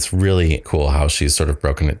there. And it's really cool how she's sort of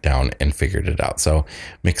broken it down and figured it out. So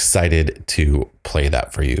I'm excited to play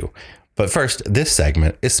that for you. But first, this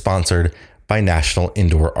segment is sponsored by National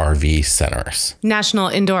Indoor RV Centers. National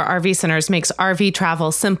Indoor RV Centers makes RV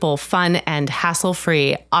travel simple, fun, and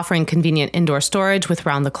hassle-free, offering convenient indoor storage with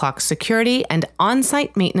round-the-clock security and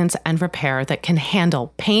on-site maintenance and repair that can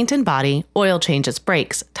handle paint and body, oil changes,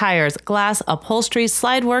 brakes, tires, glass, upholstery,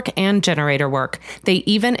 slide work, and generator work. They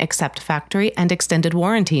even accept factory and extended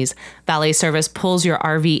warranties. Valet service pulls your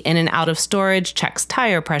RV in and out of storage, checks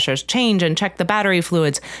tire pressures, change and check the battery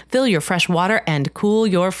fluids, fill your fresh water, and cool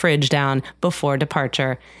your fridge down before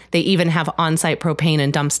departure. They even have on-site propane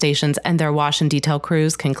and dump stations, and their wash and detail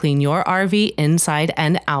crews can clean your RV inside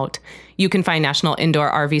and out. You can find National Indoor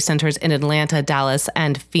RV Centers in Atlanta, Dallas,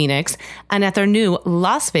 and Phoenix. And at their new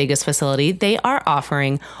Las Vegas facility, they are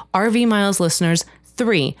offering RV Miles listeners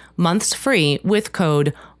 3 months free with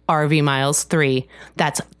code RV Miles 3.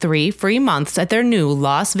 That's 3 free months at their new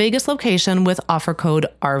Las Vegas location with offer code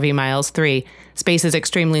RV Miles 3. Space is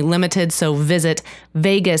extremely limited, so visit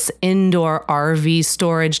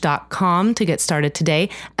VegasIndoorRVStorage.com to get started today,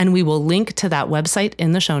 and we will link to that website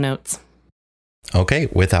in the show notes. Okay,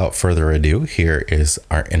 without further ado, here is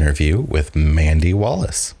our interview with Mandy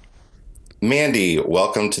Wallace. Mandy,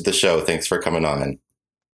 welcome to the show. Thanks for coming on.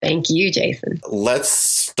 Thank you, Jason. Let's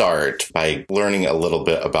start by learning a little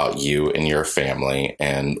bit about you and your family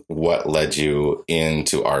and what led you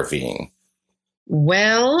into RVing.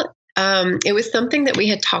 Well, it was something that we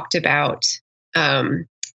had talked about when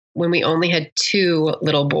we only had 2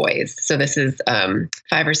 little boys. So this is 5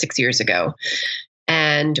 or 6 years ago.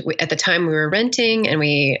 And at the time we were renting, and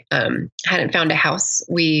we hadn't found a house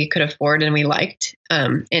we could afford and we liked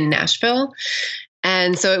in Nashville.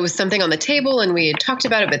 And so it was something on the table, and we had talked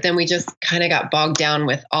about it, but then we just kind of got bogged down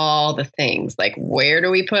with all the things, like where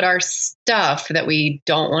do we put our stuff that we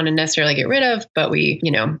don't want to necessarily get rid of, but we,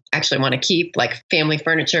 actually want to keep, like family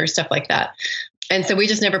furniture, stuff like that. And so we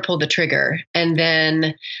just never pulled the trigger. And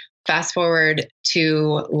then fast forward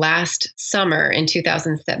to last summer in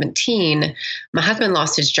 2017, my husband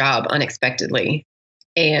lost his job unexpectedly,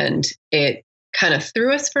 and it kind of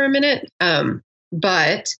threw us for a minute.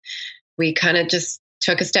 But we kind of just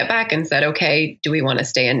took a step back and said, okay, do we want to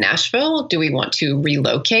stay in Nashville? Do we want to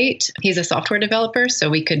relocate? He's a software developer,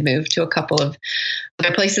 so we could move to a couple of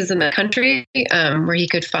other places in the country where he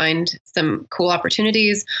could find some cool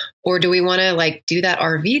opportunities. Or do we want to do that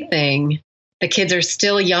RV thing? The kids are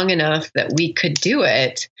still young enough that we could do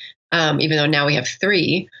it, even though now we have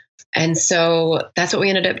 3. And so that's what we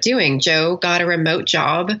ended up doing. Joe got a remote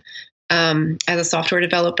job as a software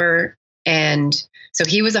developer, and so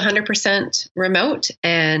he was 100% remote,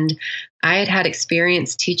 and I had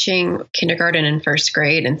experience teaching kindergarten and first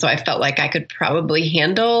grade. And so I felt like I could probably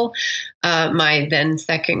handle my then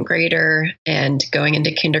second grader and going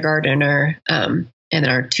into kindergartner and then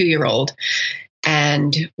our 2-year-old.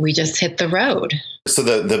 And we just hit the road. So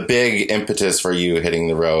the big impetus for you hitting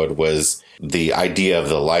the road was the idea of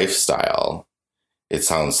the lifestyle, it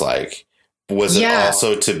sounds like. Was it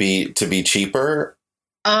also to be cheaper?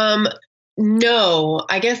 No,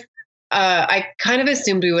 I guess I kind of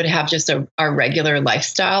assumed we would have just our regular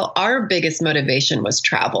lifestyle. Our biggest motivation was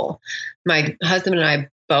travel. My husband and I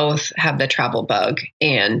both have the travel bug.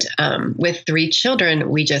 And with 3 children,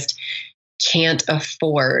 we just can't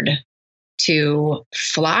afford to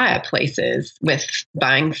fly places with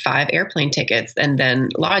buying 5 airplane tickets and then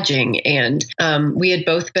lodging. And we had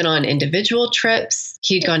both been on individual trips.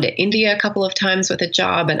 He'd gone to India a couple of times with a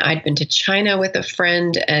job, and I'd been to China with a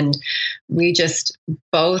friend. And we just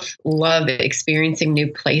both love experiencing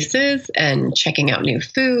new places and checking out new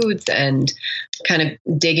foods and kind of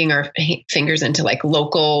digging our fingers into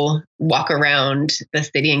local walk around the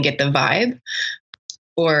city and get the vibe,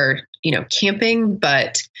 or, camping.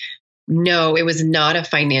 But no, it was not a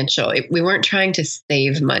financial. We weren't trying to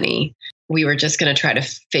save money. We were just going to try to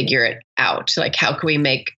figure it out. How could we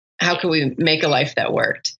make a life that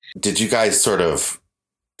worked? Did you guys sort of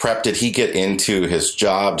prep? Did he get into his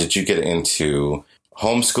job? Did you get into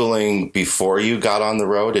homeschooling before you got on the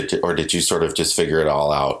road? Or did you sort of just figure it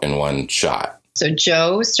all out in one shot? So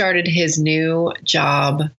Joe started his new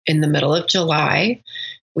job in the middle of July.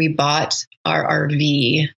 We bought our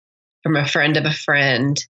RV from a friend of a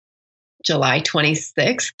friend July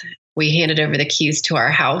 26th. We handed over the keys to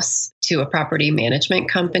our house to a property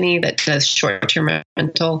management company that does short-term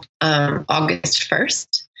rental August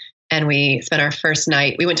 1st. And we spent our first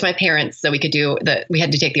night. We went to my parents so we could we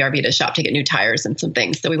had to take the RV to the shop to get new tires and some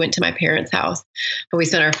things. So we went to my parents' house, but we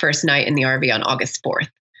spent our first night in the RV on August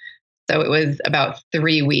 4th. So it was about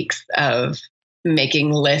 3 weeks of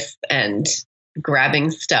making lists and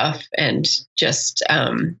grabbing stuff and just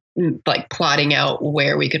plotting out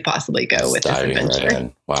where we could possibly go with this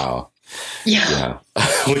adventure. Wow. Yeah.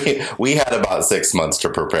 we had about 6 months to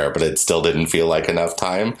prepare, but it still didn't feel like enough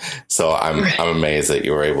time. So I'm amazed that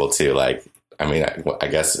you were able to, like, I mean, I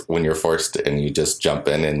guess when you're forced and you just jump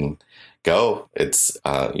in and go, it's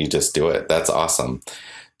you just do it. That's awesome.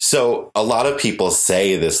 So a lot of people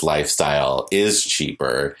say this lifestyle is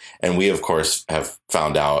cheaper, and we of course have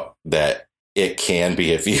found out that it can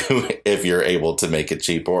be if you're able to make it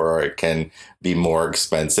cheaper, or it can be more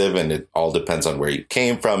expensive, and it all depends on where you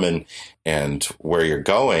came from and where you're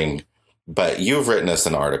going. But you've written us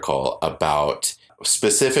an article about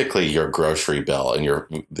specifically your grocery bill and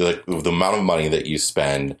the amount of money that you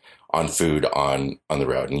spend on food on the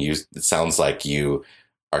road. And it sounds like you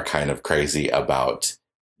are kind of crazy about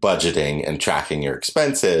budgeting and tracking your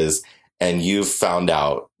expenses, and you've found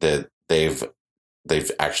out that they've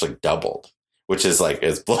actually doubled, which is like,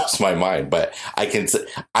 it blows my mind. But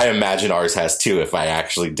I imagine ours has too, if I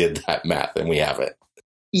actually did that math, and we have it.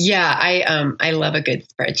 Yeah, I love a good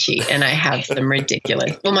spreadsheet, and I have some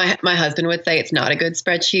ridiculous. Well, my husband would say it's not a good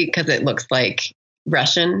spreadsheet because it looks like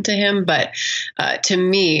Russian to him, but to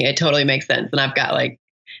me, it totally makes sense. And I've got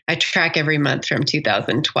I track every month from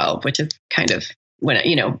 2012, which is kind of when,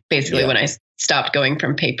 basically when I stopped going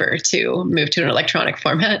from paper to move to an electronic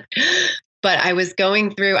format. But I was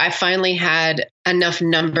going through, I finally had enough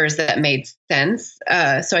numbers that made sense.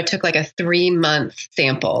 So I took like a 3-month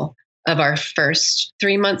sample of our first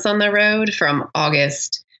 3 months on the road from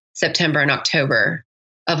August, September, and October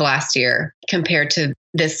of last year compared to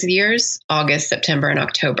this year's August, September, and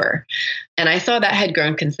October. And I saw that had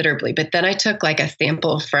grown considerably. But then I took like a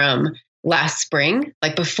sample from last spring,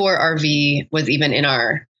 like before RV was even in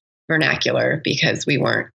our vernacular, because we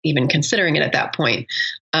weren't even considering it at that point.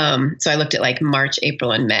 So I looked at like March,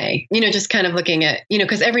 April, and May, just kind of looking at,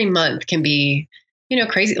 because every month can be,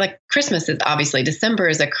 crazy. Like Christmas is obviously, December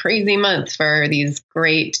is a crazy month for these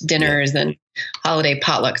great dinners and holiday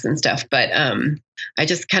potlucks and stuff. But I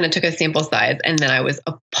just kind of took a sample size, and then I was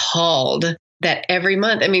appalled that every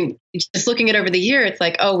month, I mean, just looking at over the year, it's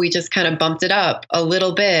like, oh, we just kind of bumped it up a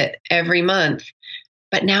little bit every month.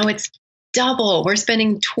 But now it's double. We're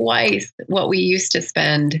spending twice what we used to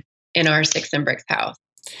spend in our Sticks and Bricks house.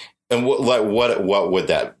 And what would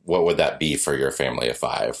that be for your family of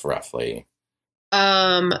 5 roughly?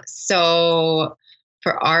 So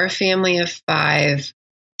for our family of 5,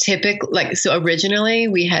 typically, originally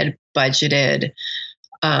we had budgeted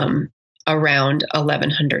around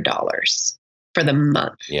 $1,100 for the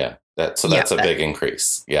month. Yeah, that's a big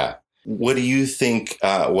increase. Yeah. What do you think?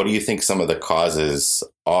 What do you think some of the causes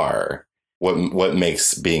are? What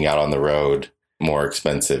makes being out on the road more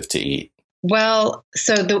expensive to eat? Well,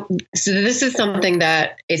 so this is something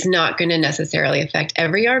that is not going to necessarily affect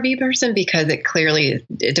every RV person, because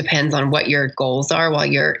it depends on what your goals are while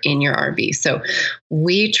you're in your RV. So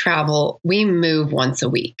we move once a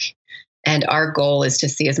week, and our goal is to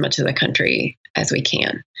see as much of the country as we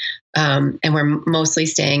can. And we're mostly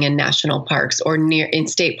staying in national parks or in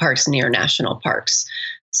state parks near national parks.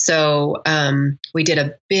 So we did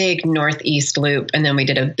a big Northeast loop, and then we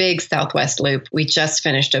did a big Southwest loop. We just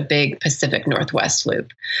finished a big Pacific Northwest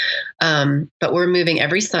loop. But we're moving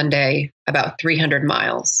every Sunday about 300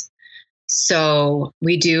 miles. So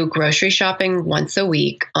we do grocery shopping once a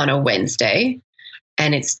week on a Wednesday,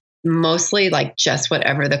 and it's mostly like just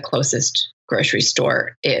whatever the closest grocery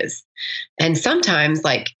store is. And sometimes,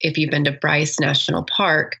 like if you've been to Bryce National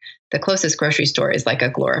Park, the closest grocery store is like a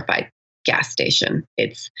glorified gas station.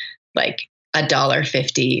 It's like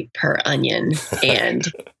 $1.50 per onion and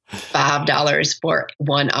 $5 for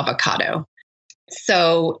one avocado.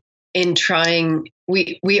 So in trying,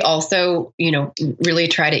 we also, really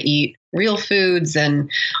try to eat real foods,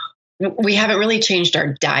 and we haven't really changed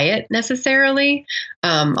our diet necessarily.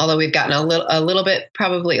 Although we've gotten a little bit,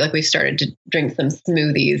 probably, like we've started to drink some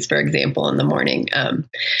smoothies, for example, in the morning.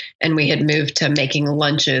 And we had moved to making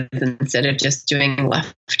lunches instead of just doing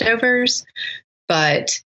leftovers.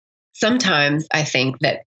 But sometimes I think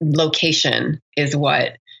that location is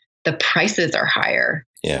what the prices are higher.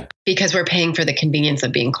 Yeah. Because we're paying for the convenience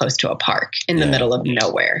of being close to a park in the middle of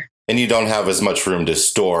nowhere. And you don't have as much room to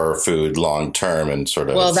store food long term and sort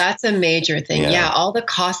of. Well, that's a major thing. Yeah. All the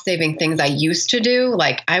cost saving things I used to do,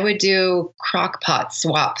 like I would do crock pot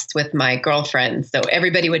swaps with my girlfriends. So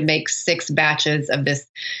everybody would make 6 batches of this,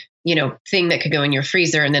 thing that could go in your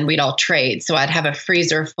freezer, and then we'd all trade. So I'd have a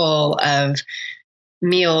freezer full of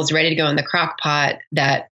meals ready to go in the crock pot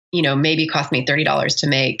that, maybe cost me $30 to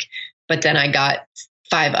make. But then I got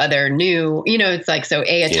 5 other new, it's like, so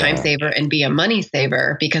A, time saver, and B, a money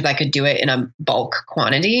saver, because I could do it in a bulk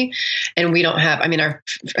quantity. And we don't have,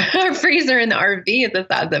 our freezer in the RV is the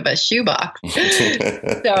size of a shoebox.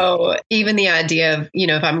 So even the idea of,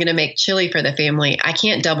 if I'm going to make chili for the family, I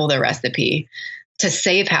can't double the recipe to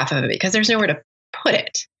save half of it because there's nowhere to put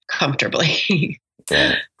it comfortably.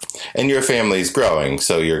 Yeah. And your family's growing,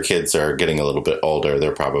 so your kids are getting a little bit older.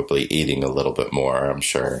 They're probably eating a little bit more, I'm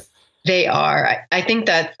sure. They are. I think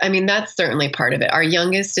that's certainly part of it. Our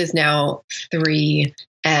youngest is now 3,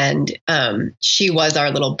 and she was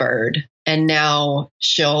our little bird. And now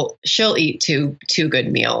she'll eat two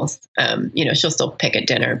good meals. She'll still pick at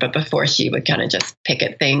dinner, but before she would kind of just pick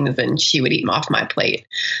at things and she would eat them off my plate.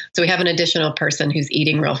 So we have an additional person who's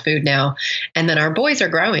eating real food now. And then our boys are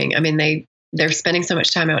growing. They're spending so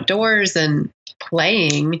much time outdoors and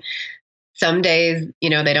playing. Some days, they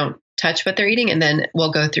don't touch what they're eating. And then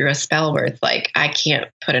we'll go through a spell where it's like, I can't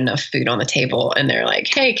put enough food on the table. And they're like,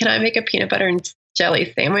 hey, can I make a peanut butter and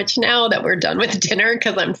jelly sandwich now that we're done with dinner?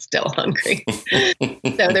 Because I'm still hungry.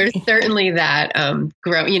 So there's certainly that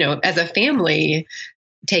as a family,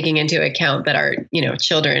 taking into account that our,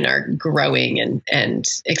 children are growing and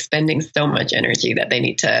expending so much energy that they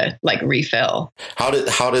need to we-fill.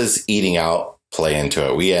 How does eating out play into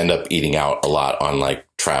it? We end up eating out a lot on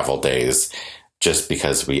travel days just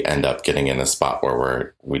because we end up getting in a spot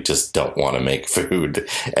where we just don't want to make food,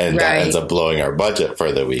 and that ends up blowing our budget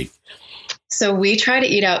for the week. So we try to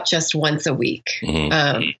eat out just once a week.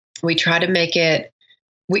 Mm-hmm. We try to make it,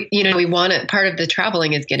 we want it, part of the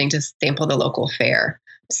traveling is getting to sample the local fare.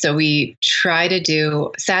 So we try to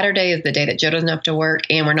do, Saturday is the day that Joe doesn't have to work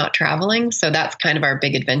and we're not traveling. So that's kind of our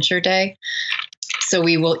big adventure day. So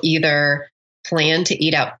we will either plan to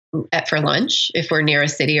eat out for lunch if we're near a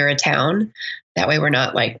city or a town. That way we're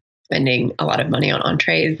not spending a lot of money on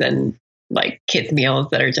entrees and kids meals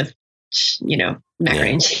that are just,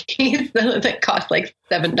 macaroni and cheese that cost $7.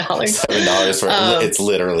 $7 for it's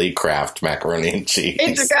literally Kraft macaroni and cheese.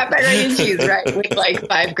 It's a Kraft macaroni and cheese, right? With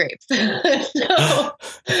 5 grapes.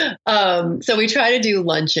 So we try to do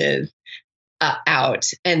lunches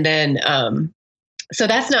out, and then so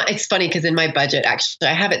that's not. It's funny because in my budget, actually,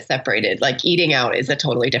 I have it separated. Eating out is a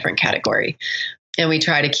totally different category, and we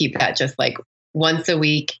try to keep that just once a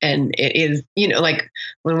week. And it is,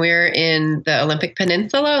 when we're in the Olympic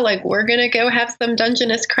Peninsula, we're going to go have some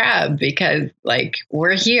Dungeness crab because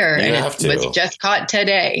we're here and it was just caught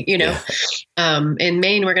today, in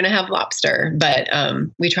Maine, we're going to have lobster, but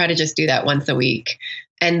we try to just do that once a week.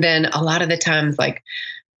 And then a lot of the times,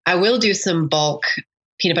 I will do some bulk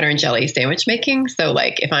peanut butter and jelly sandwich making. So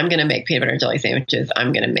if I'm going to make peanut butter and jelly sandwiches,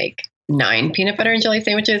 I'm going to make 9 peanut butter and jelly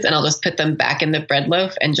sandwiches, and I'll just put them back in the bread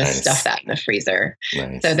loaf and just stuff that in the freezer.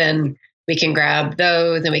 Nice. So then we can grab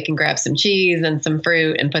those and we can grab some cheese and some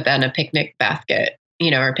fruit and put that in a picnic basket,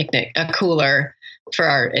 or a cooler for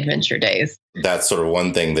our adventure days. That's sort of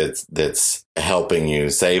one thing that's helping you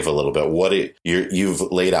save a little bit. You've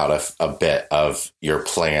laid out a bit of your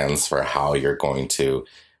plans for how you're going to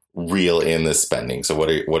reel in the spending. So what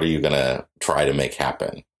are you going to try to make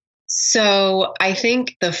happen? So I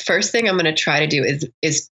think the first thing I'm going to try to do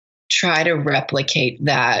is try to replicate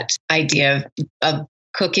that idea of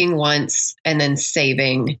cooking once and then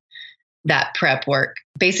saving that prep work,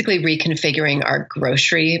 basically reconfiguring our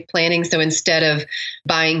grocery planning. So instead of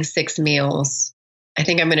buying 6 meals, I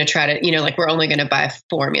think I'm going to try to, we're only going to buy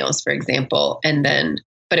 4 meals, for example,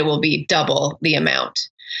 but it will be double the amount,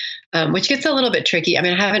 which gets a little bit tricky. I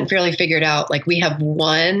haven't really figured out, we have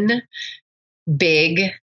one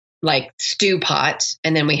big stew pot,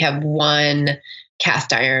 and then we have one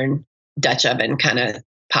cast iron Dutch oven kind of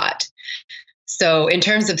pot. So in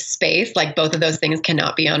terms of space, both of those things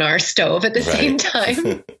cannot be on our stove at the same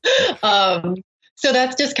time. So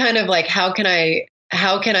that's just kind of how can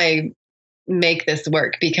I make this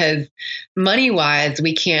work? Because money wise,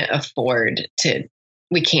 we can't afford to,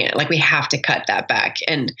 we have to cut that back.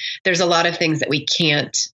 And there's a lot of things that we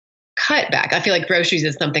can't cut back. I feel like groceries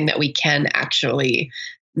is something that we can actually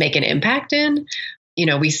make an impact in.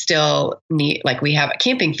 We still need, we have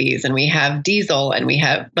camping fees and we have diesel and we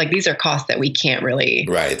have these are costs that we can't really.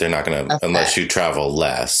 Right. They're not going to, unless you travel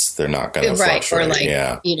less, they're not going to fluctuate.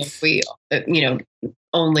 Or we,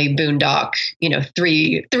 only boondock,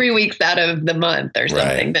 3 weeks out of the month or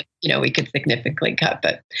something that, we could significantly cut.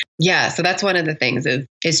 But yeah, so that's one of the things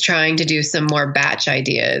is trying to do some more batch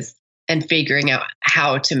ideas and figuring out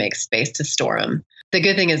how to make space to store them. The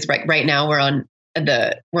good thing is right now we're on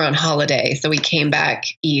we're on holiday. So we came back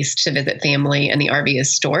east to visit family and the RV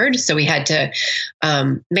is stored. So we had to,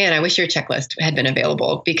 man, I wish your checklist had been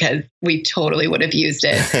available because we totally would have used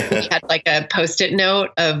it. We had like a Post-it note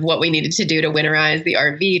of what we needed to do to winterize the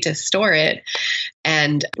RV to store it.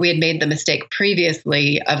 And we had made the mistake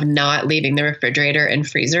previously of not leaving the refrigerator and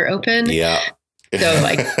freezer open. Yeah. So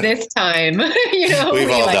like this time,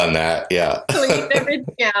 we've all done that. Yeah. Cleaned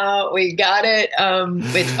everything out. We got it.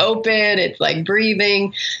 It's open. It's like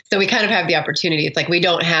breathing. So we kind of have the opportunity. It's like, we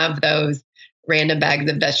don't have those random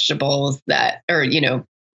bags of vegetables that, or,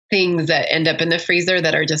 things that end up in the freezer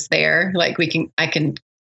that are just there. Like I can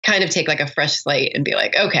kind of take like a fresh slate and be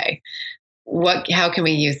like, okay, how can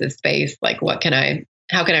we use this space? Like, how can I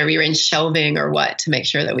rearrange shelving or what to make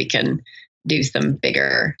sure that we can do some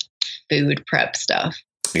bigger food prep stuff?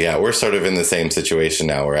 Yeah, we're sort of in the same situation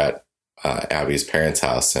now. We're at Abby's parents'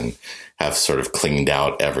 house and have sort of cleaned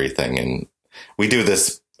out everything. And we do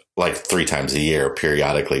this like 3 times a year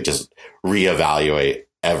periodically, just reevaluate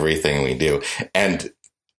everything we do. And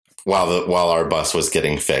while our bus was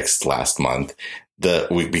getting fixed last month,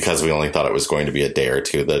 because we only thought it was going to be a day or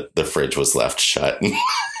two, the fridge was left shut.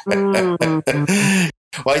 Mm-hmm.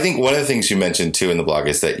 Well, I think one of the things you mentioned too in the blog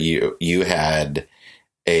is that you had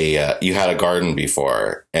a garden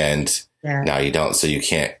before and now you don't, so you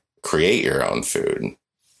can't create your own food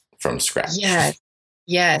from scratch.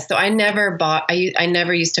 Yes. So I never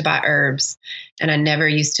used to buy herbs, and I never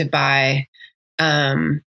used to buy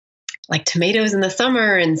like tomatoes in the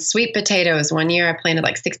summer and sweet potatoes. One year I planted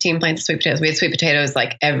like 16 plants of sweet potatoes. We had sweet potatoes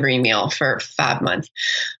like every meal for 5 months.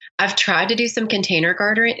 I've tried to do some container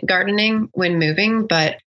gardening when moving,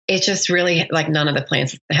 but it just really, like, none of the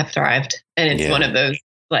plants have thrived. And it's one of those,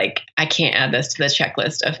 like, I can't add this to the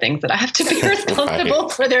checklist of things that I have to be responsible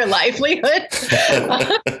for their livelihood.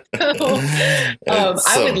 I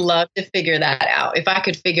would love to figure that out. If I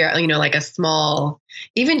could figure out, like a small,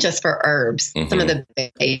 even just for herbs, some of the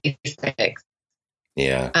basics.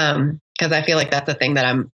 Yeah. Because I feel like that's the thing that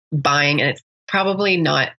I'm buying, and it's probably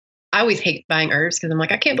not. I always hate buying herbs because I'm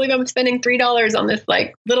like, I can't believe I'm spending $3 on this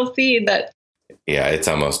like little seed that. Yeah, it's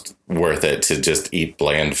almost worth it to just eat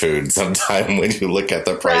bland food sometime when you look at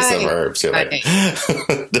the price of herbs. You're like,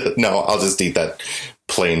 no, I'll just eat that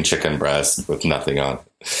plain chicken breast with nothing on.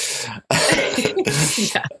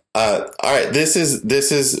 All right, this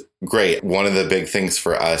is great. One of the big things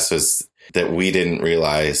for us was that we didn't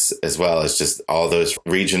realize as well is just all those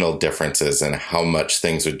regional differences and how much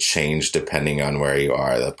things would change depending on where you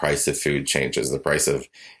are. The price of food changes, the price of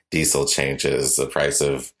diesel changes, the price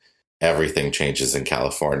of everything changes in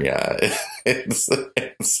California. It's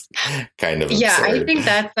kind of absurd. Yeah, I think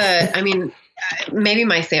that's maybe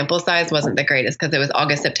my sample size wasn't the greatest because it was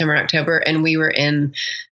August, September, October, and we were on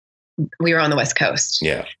the West Coast.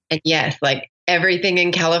 Yeah. And yes, like everything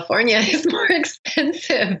in California is more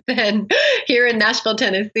expensive than here in Nashville,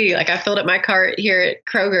 Tennessee. Like I filled up my cart here at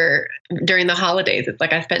Kroger during the holidays. It's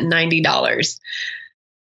like I spent $90.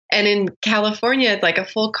 And in California, it's like a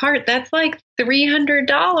full cart. That's like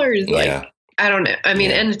 $300. Like, I don't know. I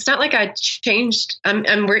mean, and it's not like I changed.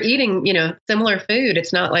 And we're eating, similar food.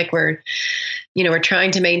 It's not like we're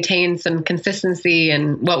trying to maintain some consistency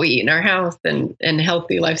in what we eat in our house and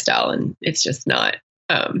healthy lifestyle. And it's just not.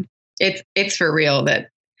 It's for real that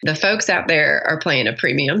the folks out there are paying a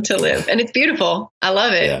premium to live, and it's beautiful. I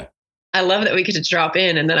love it. Yeah. I love that we get to drop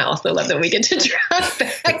in, and then I also love that we get to drive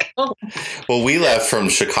back home. Well, we left from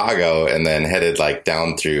Chicago and then headed like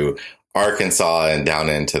down through Arkansas and down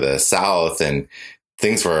into the South, and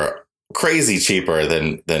things were crazy cheaper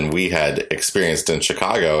than we had experienced in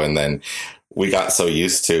Chicago. And then we got so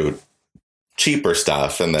used to cheaper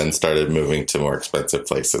stuff and then started moving to more expensive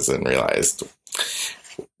places and realized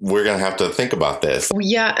we're going to have to think about this.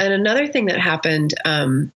 Yeah. And another thing that happened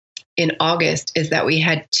in August is that we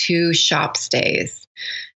had 2 shop stays.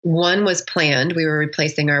 One was planned. We were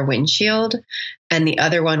replacing our windshield, and the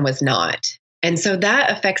other one was not. And so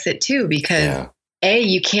that affects it too, because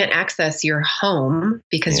you can't access your home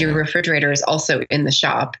because your refrigerator is also in the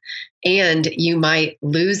shop, and you might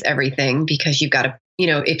lose everything because you've got to,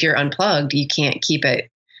 if you're unplugged, you can't keep it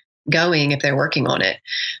going if they're working on it.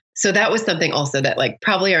 So that was something also that like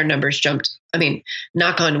probably our numbers jumped. I mean,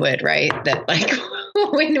 knock on wood, right? That like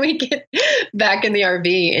when we get back in the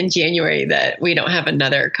RV in January, that we don't have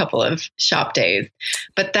another couple of shop days.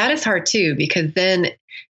 But that is hard too, because then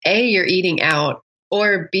A, you're eating out,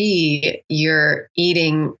 or B, you're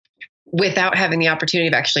eating without having the opportunity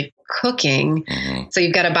of actually cooking. Mm-hmm. So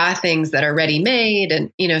you've got to buy things that are ready made.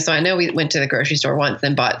 And, so I know we went to the grocery store once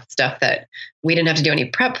and bought stuff that we didn't have to do any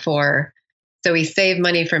prep for. So we saved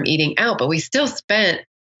money from eating out, but we still spent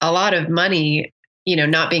a lot of money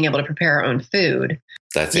not being able to prepare our own food.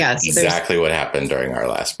 That's exactly what happened during our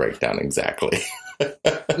last breakdown. Exactly.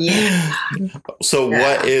 Yeah. So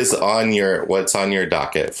what's on your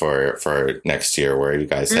docket for next year? Where are you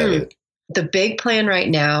guys headed? The big plan right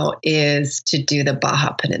now is to do the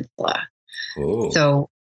Baja Peninsula. Ooh. So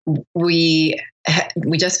we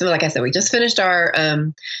just, like I said, we just finished our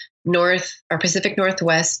Pacific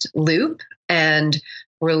Northwest loop, and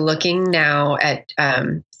we're looking now at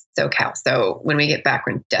SoCal. So when we get back,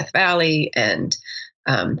 we're in Death Valley and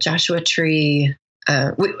Joshua Tree.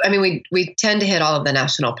 We tend to hit all of the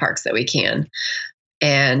national parks that we can,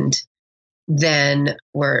 and then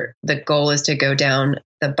the goal is to go down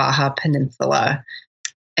the Baja Peninsula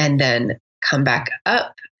and then come back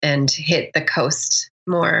up and hit the coast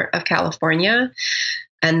more of California.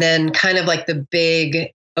 And then kind of like the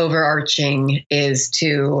big overarching is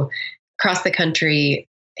to cross the country,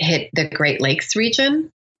 hit the Great Lakes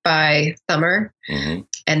region by summer. Mm-hmm.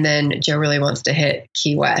 And then Joe really wants to hit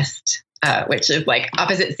Key West, which is like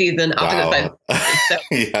opposite season, opposite side. So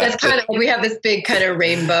that's kind of, we have this big kind of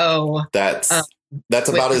rainbow. That's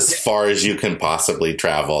about as far as you can possibly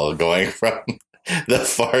travel, going from the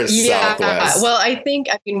far southwest. Well, I mean,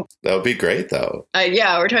 that would be great though. We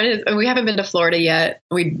haven't been to Florida yet.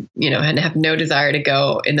 We, have no desire to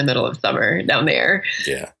go in the middle of summer down there.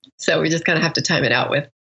 Yeah. So we just kind of have to time it out with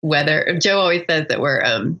weather. Joe always says that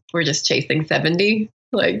we're just chasing 70.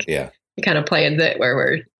 Like, he kind of plans it where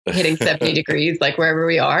we're hitting 70 degrees, like wherever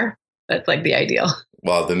we are. That's like the ideal.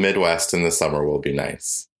 Well, the Midwest in the summer will be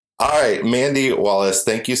nice. All right, Mandy Wallace,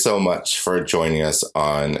 thank you so much for joining us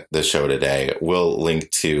on the show today. We'll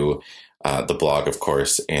link to the blog, of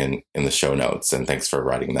course, in the show notes. And thanks for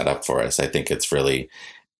writing that up for us. I think it's really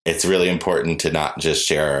important to not just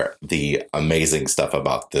share the amazing stuff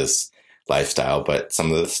about this lifestyle, but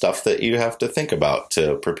some of the stuff that you have to think about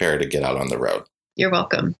to prepare to get out on the road. You're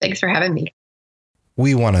welcome. Thanks for having me.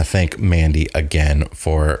 We want to thank Mandy again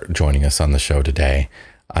for joining us on the show today.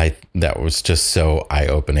 That was just so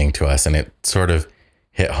eye-opening to us, and it sort of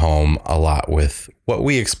hit home a lot with what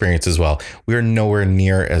we experience as well. We're nowhere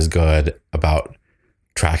near as good about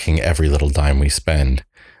tracking every little dime we spend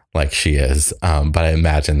like she is, but I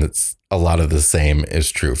imagine that's a lot of the same is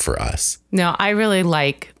true for us. No, I really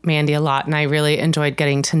like Mandy a lot, and I really enjoyed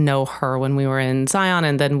getting to know her when we were in Zion,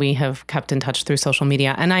 and then we have kept in touch through social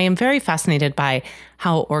media. And I am very fascinated by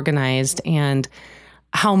how organized and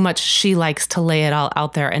how much she likes to lay it all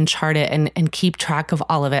out there and chart it and keep track of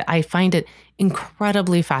all of it. I find it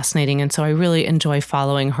incredibly fascinating. And so I really enjoy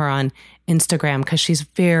following her on Instagram because she's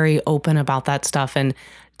very open about that stuff and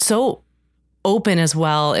so open as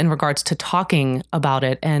well in regards to talking about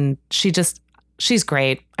it. And she's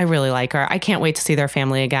great. I really like her. I can't wait to see their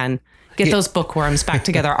family again. Get those bookworms back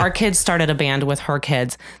together. Our kids started a band with her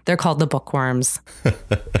kids. They're called the Bookworms.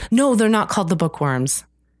 No, they're not called the Bookworms.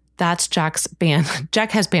 That's Jack's band.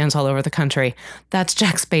 Jack has bands all over the country. That's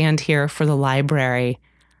Jack's band here for the library.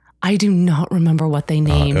 I do not remember what they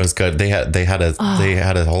named. It was good. They had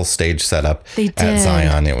a whole stage set up at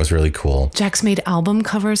Zion. It was really cool. Jack's made album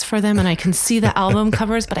covers for them, and I can see the album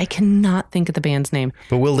covers, but I cannot think of the band's name.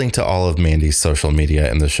 But we'll link to all of Mandy's social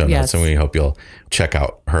media in the show notes, and we hope you'll check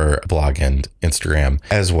out her blog and Instagram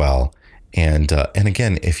as well. And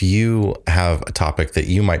again, if you have a topic that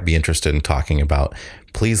you might be interested in talking about,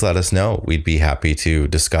 please let us know. We'd be happy to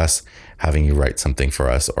discuss having you write something for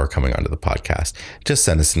us or coming onto the podcast. Just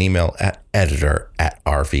send us an email at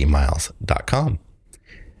editor@rvmiles.com.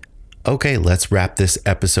 Okay, let's wrap this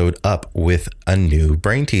episode up with a new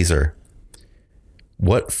brain teaser.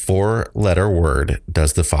 What 4-letter word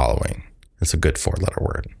does the following? It's a good 4-letter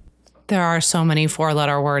word. There are so many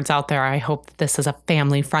 4-letter words out there. I hope this is a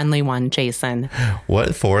family-friendly one, Jason. What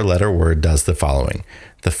 4-letter word does the following?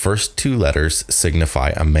 The first 2 letters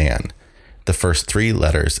signify a man. The first 3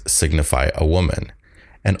 letters signify a woman.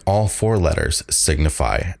 And all 4 letters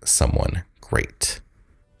signify someone great.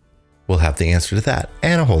 We'll have the answer to that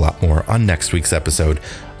and a whole lot more on next week's episode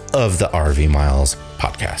of the RV Miles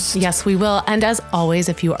podcast. Yes, we will. And as always,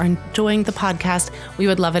 if you are enjoying the podcast, we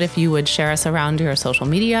would love it if you would share us around your social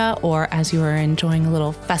media or as you are enjoying a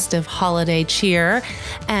little festive holiday cheer.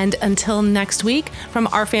 And until next week, from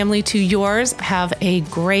our family to yours, have a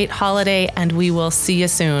great holiday and we will see you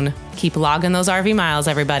soon. Keep logging those RV miles,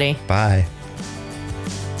 everybody. Bye.